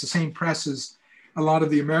never gets the same press as a lot of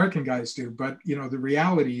the American guys do. But, you know, the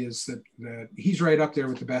reality is that he's right up there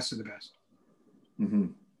with the best of the best. Mm-hmm.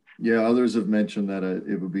 Yeah, others have mentioned that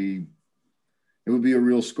it would be a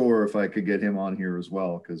real score if I could get him on here as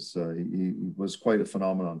well, because he was quite a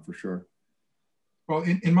phenomenon for sure. Well,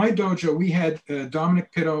 in my dojo, we had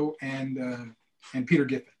Dominic Pitto and Peter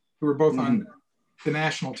Giffen, who were both on the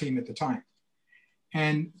national team at the time.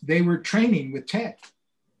 And they were training with Ted.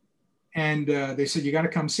 And they said, you got to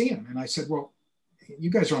come see him. And I said, well,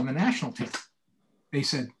 you guys are on the national team. They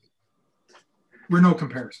said, we're no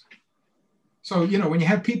comparison. So, you know, when you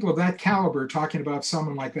have people of that caliber talking about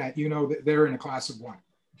someone like that, you know that they're in a class of one.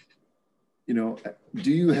 You know,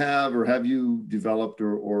 do you have or have you developed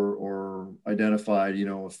or identified, you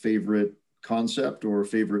know, a favorite concept or a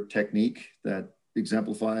favorite technique that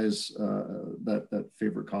exemplifies that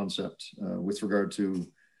favorite concept with regard to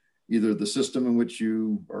either the system in which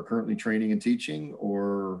you are currently training and teaching,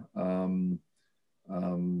 or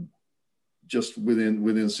just within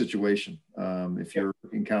the situation? If you're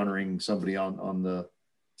encountering somebody on the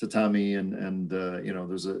tatami and you know,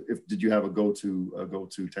 did you have a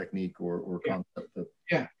go-to technique or concept that?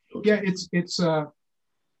 Yeah,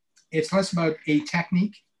 it's less about a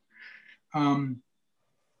technique. You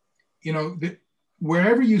know,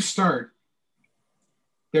 wherever you start,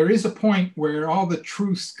 there is a point where all the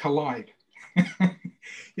truths collide.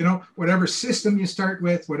 You know, whatever system you start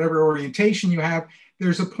with, whatever orientation you have,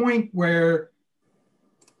 there's a point where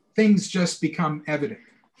things just become evident.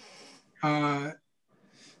 One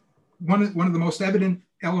of the most evident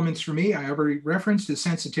elements for me, I already referenced, is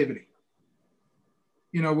sensitivity.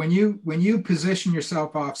 You know, when you position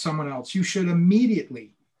yourself off someone else, you should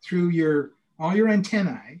immediately, through all your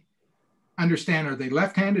antennae, understand, are they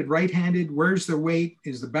left-handed, right-handed? Where's their weight?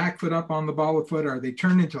 Is the back foot up on the ball of foot? Are they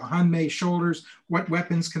turned into hanmei shoulders? What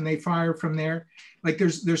weapons can they fire from there? Like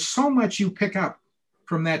there's so much you pick up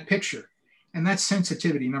from that picture. And that's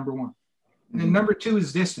sensitivity, number one. And then number two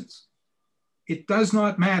is distance. It does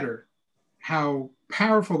not matter how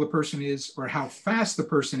powerful the person is or how fast the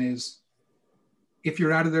person is if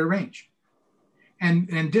you're out of their range.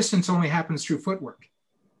 And distance only happens through footwork.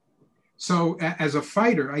 So as a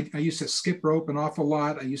fighter, I used to skip rope an awful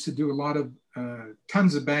lot. I used to do a lot of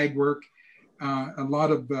tons of bag work, a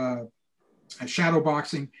lot of shadow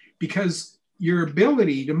boxing, because your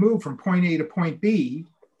ability to move from point A to point B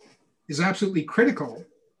is absolutely critical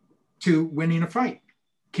to winning a fight.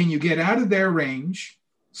 Can you get out of their range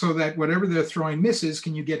so that whatever they're throwing misses?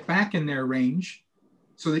 Can you get back in their range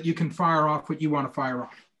so that you can fire off what you want to fire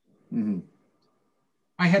off? Mm-hmm.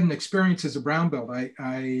 I had an experience as a brown belt.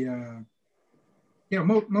 You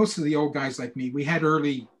know, most of the old guys like me, we had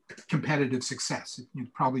early competitive success.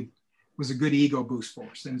 It probably was a good ego boost for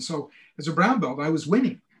us. And so as a brown belt, I was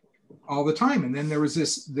winning all the time. And then there was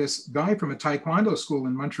this guy from a Taekwondo school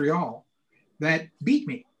in Montreal that beat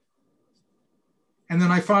me. And then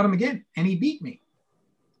I fought him again and he beat me.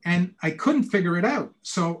 And I couldn't figure it out.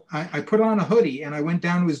 So I put on a hoodie and I went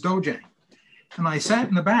down to his dojo. And I sat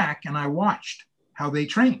in the back and I watched how they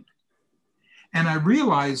trained. And I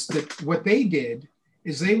realized that what they did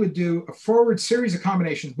is they would do a forward series of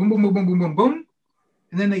combinations, boom, boom, boom, boom, boom, boom, boom.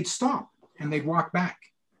 And then they'd stop and they'd walk back.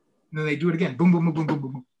 And then they'd do it again, boom, boom, boom, boom, boom,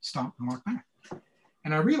 boom, boom, stop and walk back.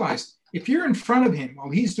 And I realized if you're in front of him while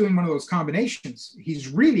he's doing one of those combinations, he's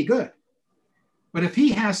really good. But if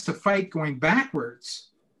he has to fight going backwards,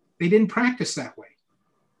 they didn't practice that way.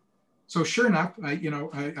 So sure enough,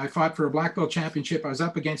 I fought for a black belt championship. I was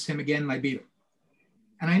up against him again and I beat him.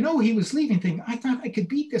 And I know he was leaving thinking, I thought I could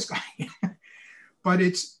beat this guy. But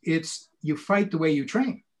it's you fight the way you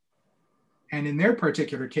train. And in their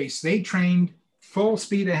particular case, they trained full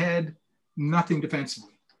speed ahead, nothing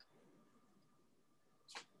defensively.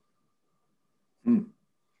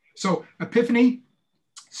 So epiphany,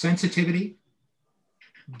 sensitivity,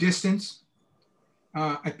 distance.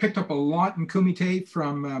 I picked up a lot in Kumite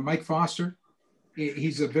from Mike Foster.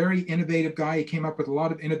 He's a very innovative guy. He came up with a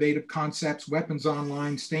lot of innovative concepts, weapons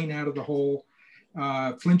online, staying out of the hole,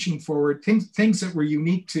 flinching forward, things that were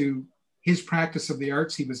unique to his practice of the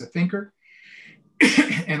arts. He was a thinker.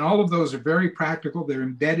 And all of those are very practical. They're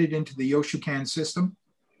embedded into the Yoshukai system.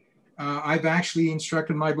 I've actually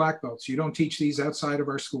instructed my black belts. You don't teach these outside of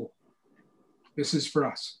our school. This is for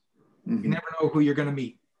us. Mm-hmm. You never know who you're going to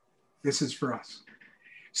meet. This is for us.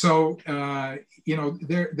 So, you know,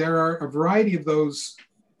 there are a variety of those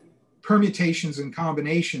permutations and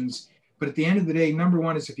combinations. But at the end of the day, number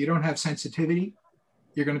one is if you don't have sensitivity,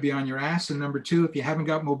 you're going to be on your ass. And number two, if you haven't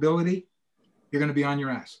got mobility, you're going to be on your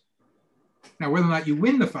ass. Now, whether or not you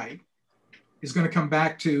win the fight is going to come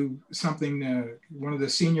back to something one of the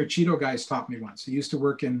senior Cheeto guys taught me once. He used to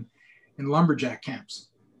work in lumberjack camps.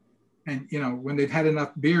 And, you know, when they've had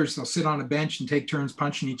enough beers, they'll sit on a bench and take turns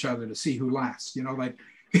punching each other to see who lasts. You know, like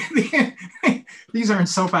these aren't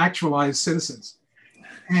self-actualized citizens.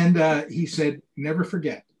 And he said, never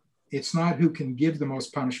forget, it's not who can give the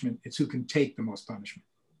most punishment, it's who can take the most punishment.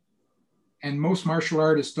 And most martial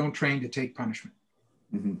artists don't train to take punishment.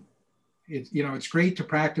 Mm-hmm. You know, it's great to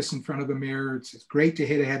practice in front of the mirror. It's great to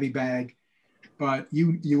hit a heavy bag, but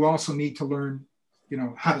you also need to learn, you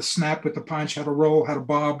know, how to snap with the punch, how to roll, how to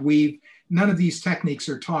bob, weave. None of these techniques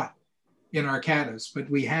are taught in our katas, but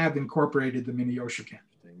we have incorporated them in the Yoshukai.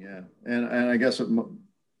 Yeah, and I guess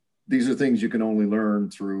these are things you can only learn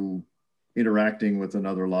through interacting with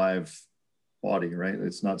another live body, right?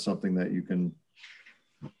 It's not something that you can,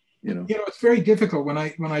 you know. It's very difficult. When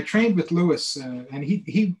I trained with Lewis, and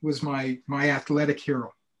he was my athletic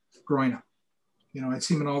hero growing up. You know, I'd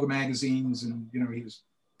seen him in all the magazines, and you know, he was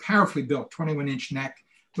powerfully built, 21-inch neck,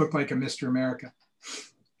 looked like a Mr. America.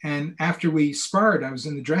 And after we sparred, I was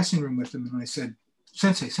in the dressing room with him, and I said,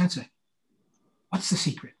 Sensei, what's the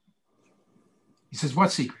secret? He says,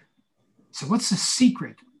 what secret? I said, what's the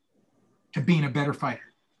secret to being a better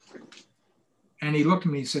fighter? And he looked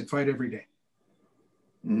at me and said, fight every day.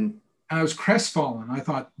 Mm-hmm. And I was crestfallen. I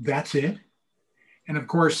thought, that's it? And of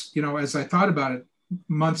course, you know, as I thought about it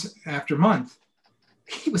months after month,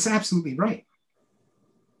 he was absolutely right.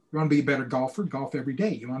 You want to be a better golfer, golf every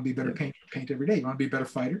day. You want to be a better painter, paint every day. You want to be a better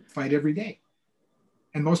fighter, fight every day.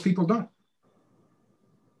 And most people don't.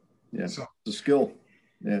 Yeah, so it's a skill.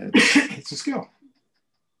 Yeah, it's a skill.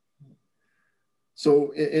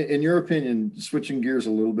 So in your opinion, switching gears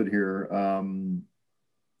a little bit here,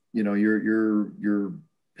 you know, your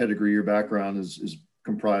pedigree, your background is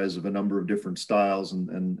comprised of a number of different styles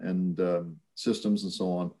and systems and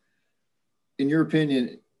so on. In your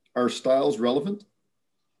opinion, are styles relevant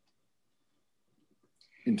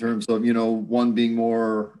in terms of, you know, one being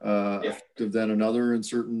more effective than another in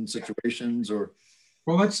certain situations? Or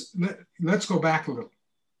well, let's go back a little.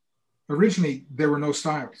 Originally, there were no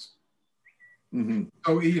styles. Mm-hmm.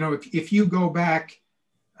 So, you know, if you go back,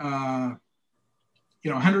 you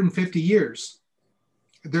know, 150 years,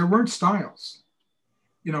 there weren't styles.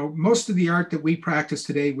 You know, most of the art that we practice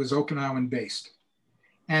today was Okinawan based.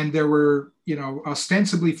 And there were, you know,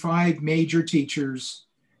 ostensibly 5 major teachers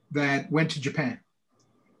that went to Japan.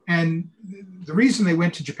 And the reason they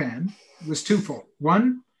went to Japan was twofold.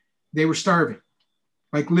 One, they were starving.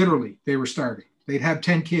 Like literally, they were starving. They'd have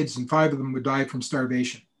 10 kids and 5 of them would die from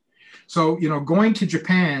starvation. So, you know, going to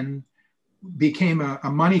Japan became a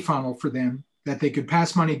money funnel for them that they could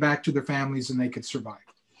pass money back to their families and they could survive.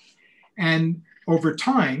 And over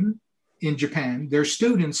time in Japan, their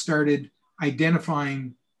students started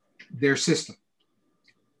identifying their system.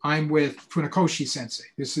 I'm with Funakoshi sensei.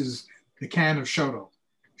 This is the can of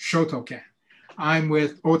Shoto can. I'm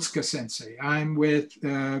with Otsuka sensei. I'm with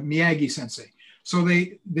Miyagi sensei. So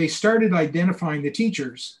they started identifying the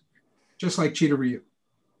teachers just like Chito-Ryu.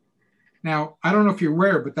 Now, I don't know if you're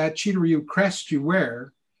aware, but that Chito-Ryu crest you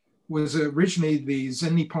wear was originally the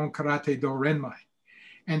Zen Nippon Karate Do Renmai.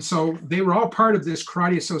 And so they were all part of this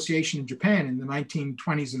karate association in Japan in the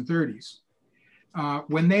 1920s and 30s.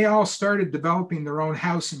 When they all started developing their own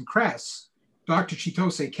house and crests, Dr.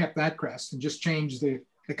 Chitose kept that crest and just changed the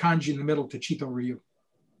kanji in the middle to Chito-Ryu.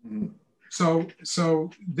 Mm-hmm.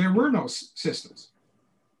 So there were no systems.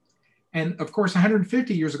 And of course,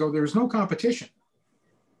 150 years ago, there was no competition.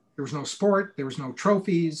 There was no sport. There was no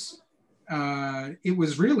trophies. It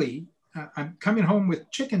was really, I'm coming home with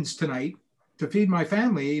chickens tonight to feed my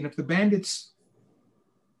family. And if the bandits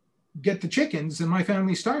get the chickens, then my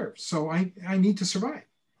family starves. So I need to survive.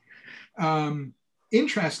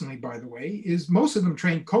 Interestingly, by the way, is most of them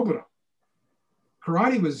trained Kobudo.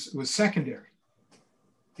 Karate was secondary.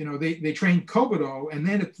 You know, they trained Kobudo, and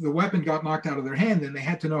then if the weapon got knocked out of their hand, then they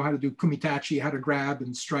had to know how to do kumitachi, how to grab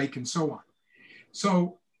and strike and so on.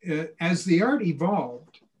 So as the art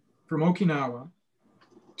evolved from Okinawa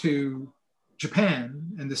to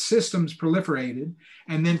Japan and the systems proliferated,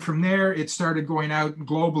 and then from there it started going out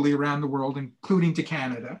globally around the world, including to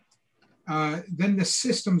Canada, then the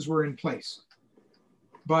systems were in place.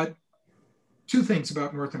 But 2 things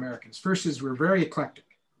about North Americans. First is we're very eclectic.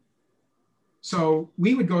 So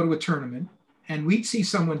we would go to a tournament and we'd see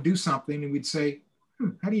someone do something and we'd say,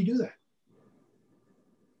 how do you do that?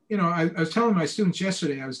 I was telling my students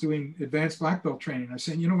yesterday, I was doing advanced black belt training. I was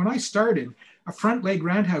saying, when I started, a front leg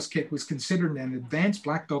roundhouse kick was considered an advanced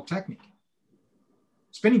black belt technique.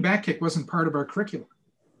 Spinning back kick wasn't part of our curriculum.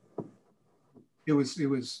 It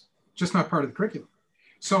was just not part of the curriculum.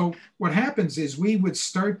 So what happens is we would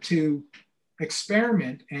start to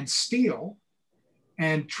experiment and steal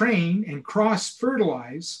and train and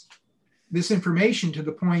cross-fertilize this information to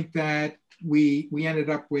the point that we ended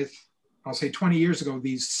up with, I'll say 20 years ago,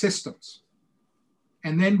 these systems.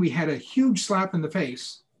 And then we had a huge slap in the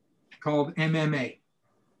face called MMA.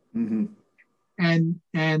 Mm-hmm. And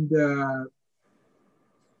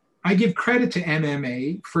I give credit to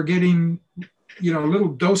MMA for getting, a little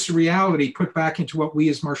dose of reality put back into what we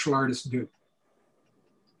as martial artists do.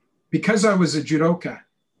 Because I was a judoka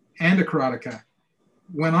and a karateka,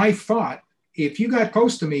 when I fought, if you got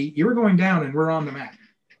close to me, you were going down and we're on the mat.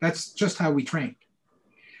 That's just how we trained.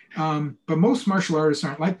 But most martial artists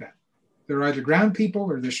aren't like that. They're either ground people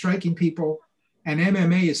or they're striking people. And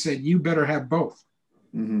MMA has said, you better have both.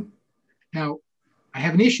 Mm-hmm. Now, I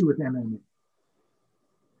have an issue with MMA.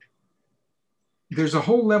 There's a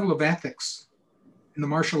whole level of ethics in the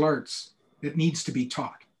martial arts that needs to be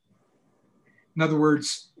taught. In other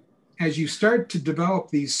words, as you start to develop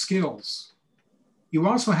these skills, you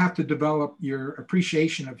also have to develop your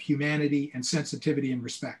appreciation of humanity and sensitivity and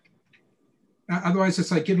respect. Otherwise,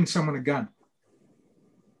 it's like giving someone a gun.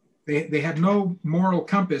 They have no moral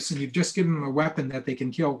compass, and you've just given them a weapon that they can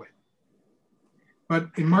kill with.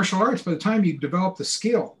 But in martial arts, by the time you develop the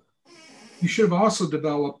skill, you should have also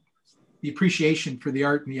developed the appreciation for the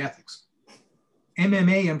art and the ethics.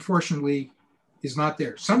 MMA, unfortunately, is not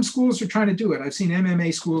there. Some schools are trying to do it. I've seen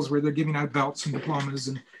MMA schools where they're giving out belts and diplomas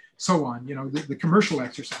and so on, the commercial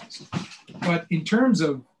exercise. But in terms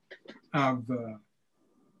of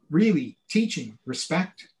really teaching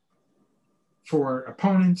respect for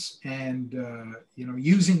opponents and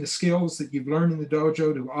using the skills that you've learned in the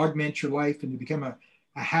dojo to augment your life and to become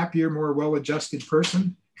a happier, more well-adjusted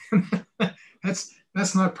person, that's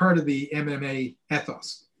not part of the MMA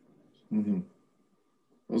ethos. Mm-hmm.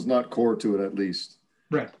 It was not core to it, at least.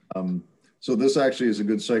 Right. So this actually is a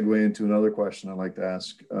good segue into another question I'd like to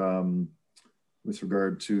ask with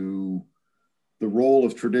regard to the role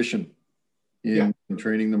of tradition in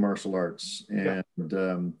training the martial arts. And,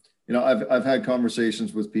 I've had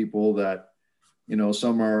conversations with people that,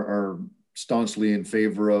 some are staunchly in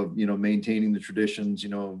favor of, maintaining the traditions,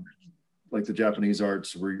 like the Japanese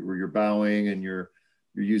arts where you're bowing and you're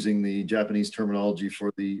using the Japanese terminology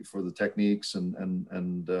for the techniques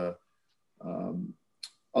and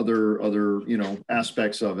other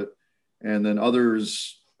aspects of it. And then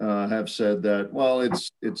others have said that, well,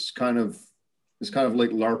 it's kind of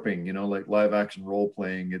like LARPing, like live action role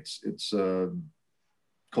playing. It's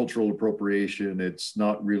cultural appropriation. It's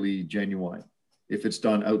not really genuine if it's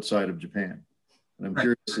done outside of Japan. And I'm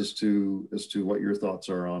curious as to what your thoughts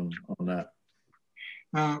are on that.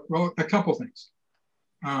 Well, a couple things.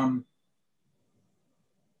 I've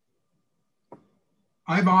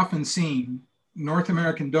often seen North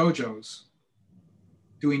American dojos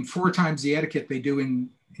doing 4 times the etiquette they do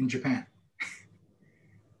in Japan.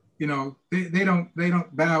 They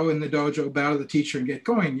don't bow in the dojo, bow to the teacher and get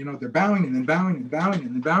going. They're bowing and then bowing and bowing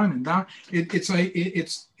and then bowing and bowing. It's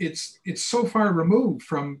so far removed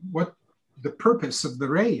from what the purpose of the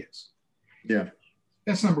rei is. Yeah,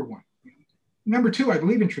 that's number one. Number two, I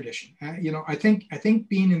believe in tradition. I think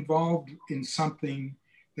being involved in something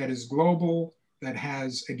that is global, that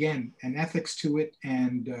has, again, an ethics to it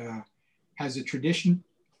and has a tradition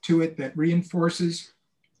to it that reinforces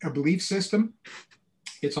a belief system,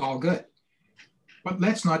 it's all good. But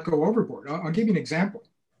let's not go overboard. I'll give you an example.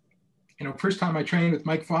 First time I trained with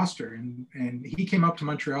Mike Foster, and he came up to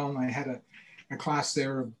Montreal, and I had a class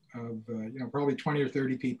there of probably 20 or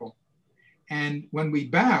 30 people. And when we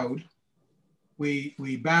bowed,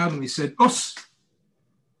 we bowed and we said, "Us."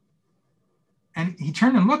 And he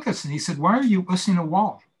turned and looked at us and he said, "Why are you ussing a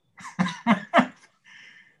wall?"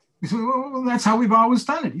 We said, "Well, that's how we've always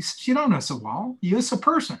done it." He said, "You don't uss a wall, you uss a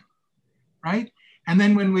person," right? And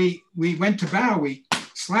then when we went to bow, we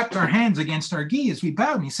slapped our hands against our gi as we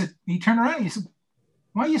bowed. And he turned around and he said,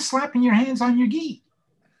 "Why are you slapping your hands on your gi?"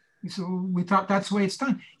 He said, "Well, we thought that's the way it's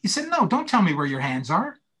done." He said, "No, don't tell me where your hands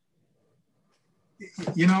are."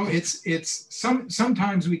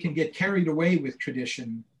 Sometimes we can get carried away with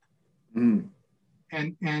tradition. And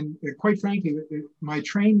quite frankly, my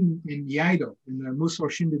training in Iaido, in the Muso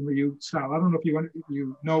Shinden-Ryu style, I don't know if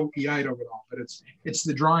you know Iaido at all, but it's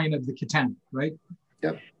the drawing of the katana, right?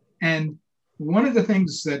 Yep. And one of the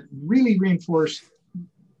things that really reinforced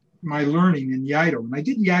my learning in Iaido, and I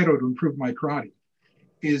did Iaido to improve my karate,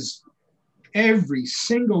 is every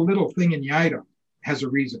single little thing in Iaido has a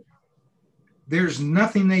reason. There's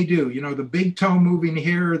nothing they do, you know, the big toe moving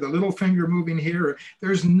here, the little finger moving here.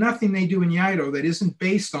 There's nothing they do in Iaido that isn't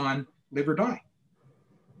based on live or die.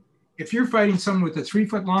 If you're fighting someone with a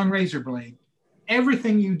 3-foot long razor blade,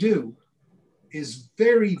 everything you do is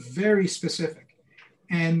very, very specific.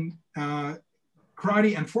 And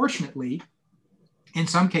karate, unfortunately, in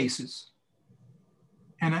some cases,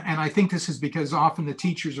 and I think this is because often the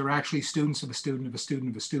teachers are actually students of a student of a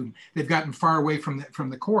student of a student. They've gotten far away from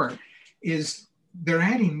the core, is they're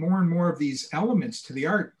adding more and more of these elements to the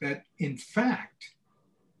art that, in fact,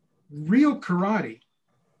 real karate,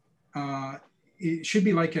 it should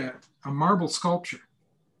be like a marble sculpture.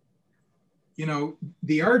 You know,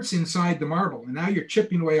 the art's inside the marble, and now you're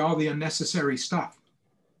chipping away all the unnecessary stuff.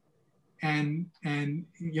 And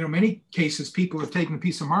you know, many cases people have taken a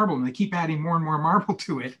piece of marble and they keep adding more and more marble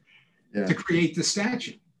to it to create the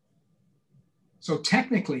statue. So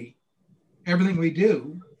technically, everything we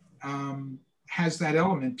do has that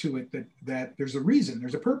element to it that there's a reason,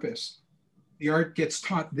 there's a purpose. The art gets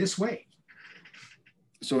taught this way.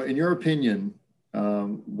 So in your opinion,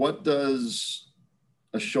 what does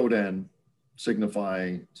a shodan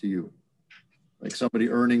signify to you? Like somebody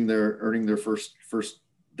earning their first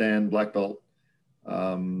Dan black belt.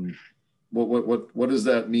 What does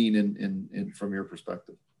that mean in from your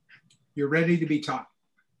perspective? You're ready to be taught.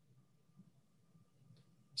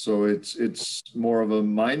 So it's more of a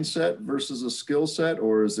mindset versus a skill set,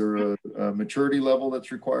 or is there a maturity level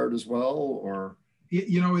that's required as well? Or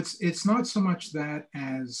you know, it's not so much that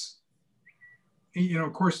as, you know,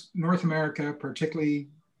 of course, North America, particularly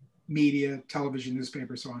media, television,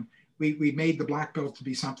 newspaper, so on, we made the black belt to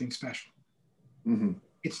be something special. Mm-hmm.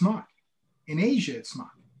 It's not. In Asia, it's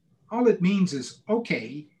not. All it means is,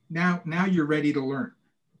 okay, now you're ready to learn.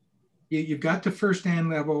 You've got to first Dan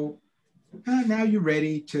level. Now you're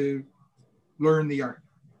ready to learn the art.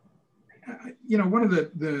 You know, one of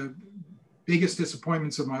the biggest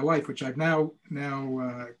disappointments of my life, which I've now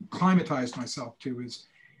climatized myself to, is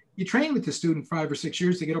you train with the student 5 or 6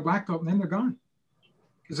 years to get a black belt, and then they're gone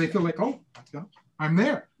because they feel like, oh, I'm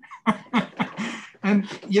there. And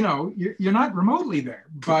you know, you're not remotely there,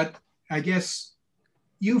 but I guess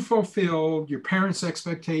you fulfilled your parents'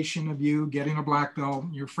 expectation of you getting a black belt,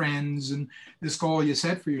 your friends, and this goal you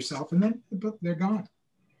set for yourself, and then they're gone.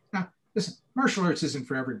 Now, listen, martial arts isn't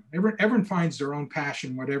for everyone. Everyone finds their own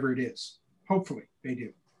passion, whatever it is. Hopefully they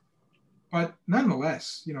do. But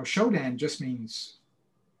nonetheless, you know, shodan just means,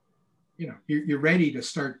 you know, you're ready to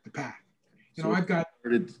start the path. You know, I've got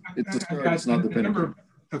a number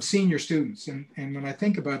of senior students, and when I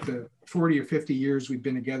think about the 40 or 50 years we've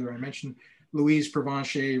been together, I mentioned Louise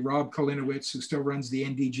Provencher, Rob Kalinowitz, who still runs the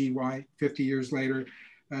NDGY 50 years later,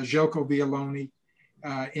 Jelko Vialoni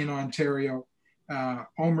in Ontario,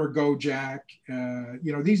 Omer Gojak.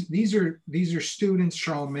 You know, these are students,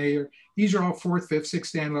 Charles Mayer. These are all 4th, 5th,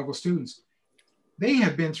 6th Dan level students. They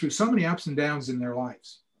have been through so many ups and downs in their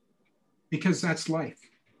lives because that's life.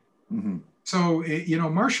 Mm-hmm. So, you know,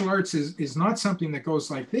 martial arts is not something that goes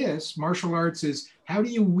like this. Martial arts is how do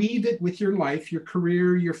you weave it with your life, your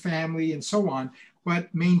career, your family, and so on,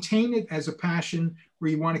 but maintain it as a passion where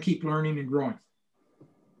you want to keep learning and growing.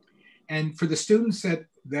 And for the students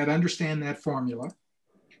that understand that formula,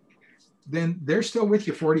 then they're still with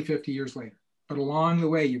you 40, 50 years later. But along the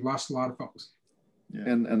way, you've lost a lot of folks. Yeah.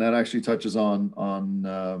 And that actually touches on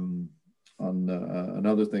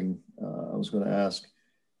another thing I was going to ask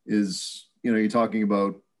is, you know, you're talking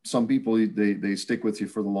about some people, they stick with you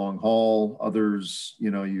for the long haul. Others, you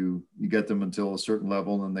know, you get them until a certain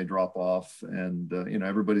level and then they drop off. And, you know,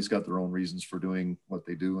 everybody's got their own reasons for doing what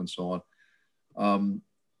they do and so on.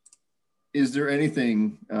 Is there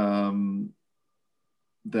anything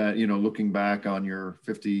that, you know, looking back on your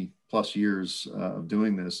 50 plus years of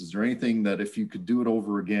doing this, is there anything that if you could do it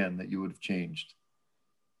over again that you would have changed?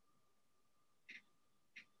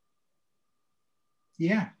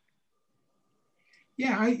 Yeah.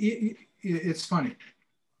 Yeah, it's funny.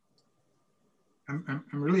 I'm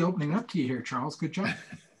really opening up to you here, Charles. Good job.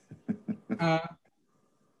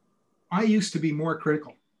 I used to be more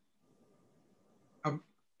critical of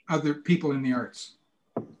other people in the arts.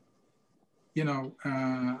 You know,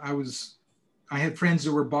 I had friends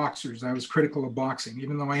who were boxers. I was critical of boxing,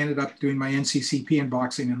 even though I ended up doing my NCCP in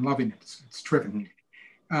boxing and loving it. It's terrific. Mm-hmm.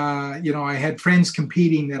 You know, I had friends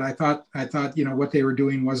competing that I thought, you know, what they were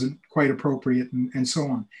doing wasn't quite appropriate and so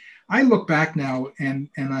on. I look back now and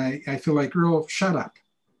I feel like, Earl, shut up.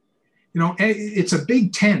 You know, it's a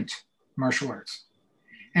big tent, martial arts.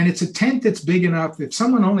 And it's a tent that's big enough that if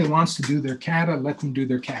someone only wants to do their kata, let them do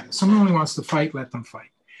their kata. Someone only wants to fight, let them fight.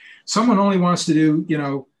 Someone only wants to do,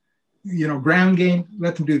 ground game,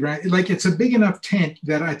 let them do ground. Like, it's a big enough tent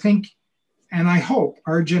that I think, and I hope,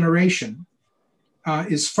 our generation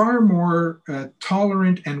is far more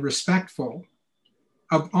tolerant and respectful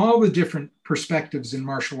of all the different perspectives in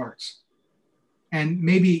martial arts. And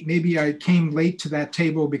maybe I came late to that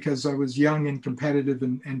table because I was young and competitive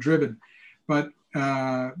and driven. But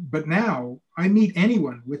now I meet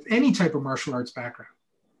anyone with any type of martial arts background.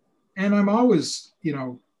 And I'm always,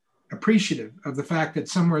 appreciative of the fact that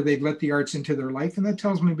somewhere they've let the arts into their life. And that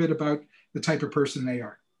tells me a bit about the type of person they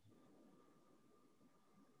are.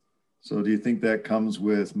 So do you think that comes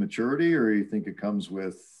with maturity, or do you think it comes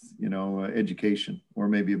with, education, or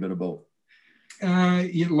maybe a bit of both?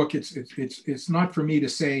 Look, it's not for me to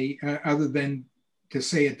say, other than to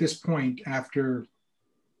say at this point, after,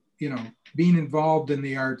 being involved in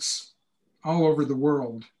the arts all over the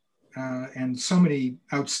world, and so many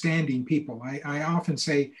outstanding people. I often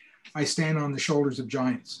say I stand on the shoulders of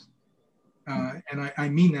giants. And I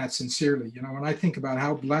mean that sincerely. When I think about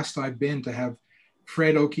how blessed I've been to have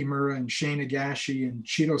Fred Okimura and Shane Agashi and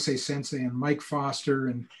Chito Sensei and Mike Foster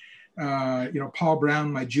and Paul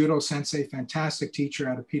Brown, my judo sensei, fantastic teacher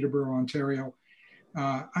out of Peterborough, Ontario.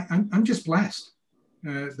 I'm just blessed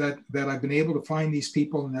that I've been able to find these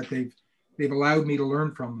people and that they've allowed me to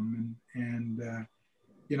learn from them.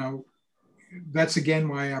 And that's again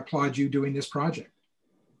why I applaud you doing this project.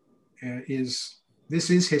 This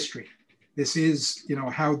is history. This is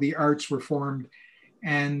how the arts were formed,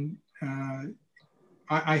 and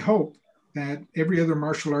I hope that every other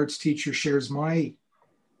martial arts teacher shares my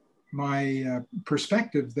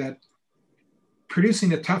perspective that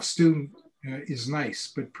producing a tough student is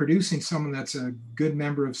nice, but producing someone that's a good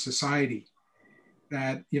member of society,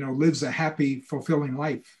 that lives a happy, fulfilling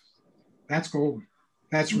life, that's golden.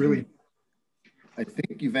 That's really. I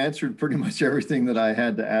think you've answered pretty much everything that I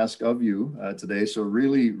had to ask of you today. So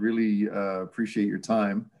really appreciate your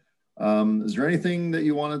time. Is there anything that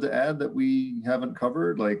you wanted to add that we haven't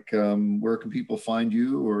covered? Like, where can people find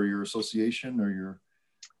you or your association or your?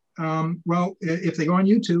 Well, if they go on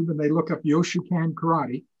YouTube and they look up Yoshukai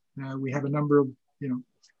Karate, we have a number of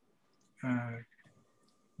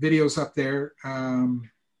videos up there.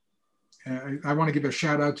 I want to give a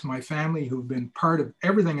shout out to my family who've been part of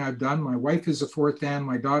everything I've done. My wife is a fourth Dan,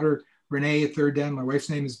 my daughter Renee a third Dan. My wife's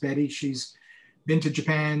name is Betty. She's been to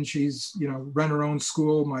Japan. She's run her own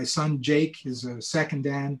school. My son Jake is a second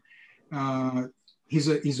Dan.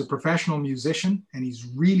 He's a professional musician and he's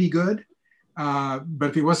really good. But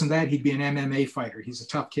if he wasn't that, he'd be an MMA fighter. He's a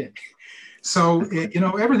tough kid. So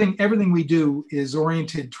everything we do is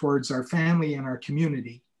oriented towards our family and our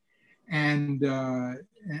community. And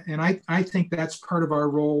I think that's part of our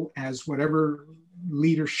role as whatever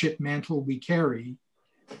leadership mantle we carry,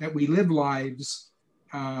 that we live lives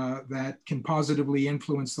that can positively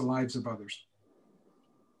influence the lives of others.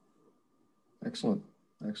 Excellent.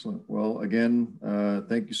 Excellent. Well, again,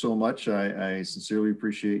 thank you so much. I sincerely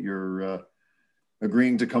appreciate your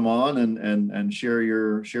agreeing to come on and share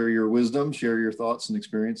your wisdom, share your thoughts and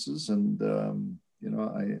experiences. And,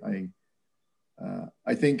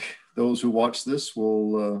 I think those who watch this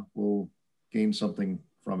will gain something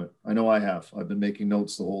from it. I know I have. I've been making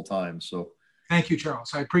notes the whole time. So thank you,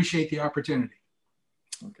 Charles. I appreciate the opportunity.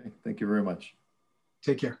 Okay. Thank you very much.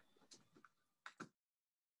 Take care.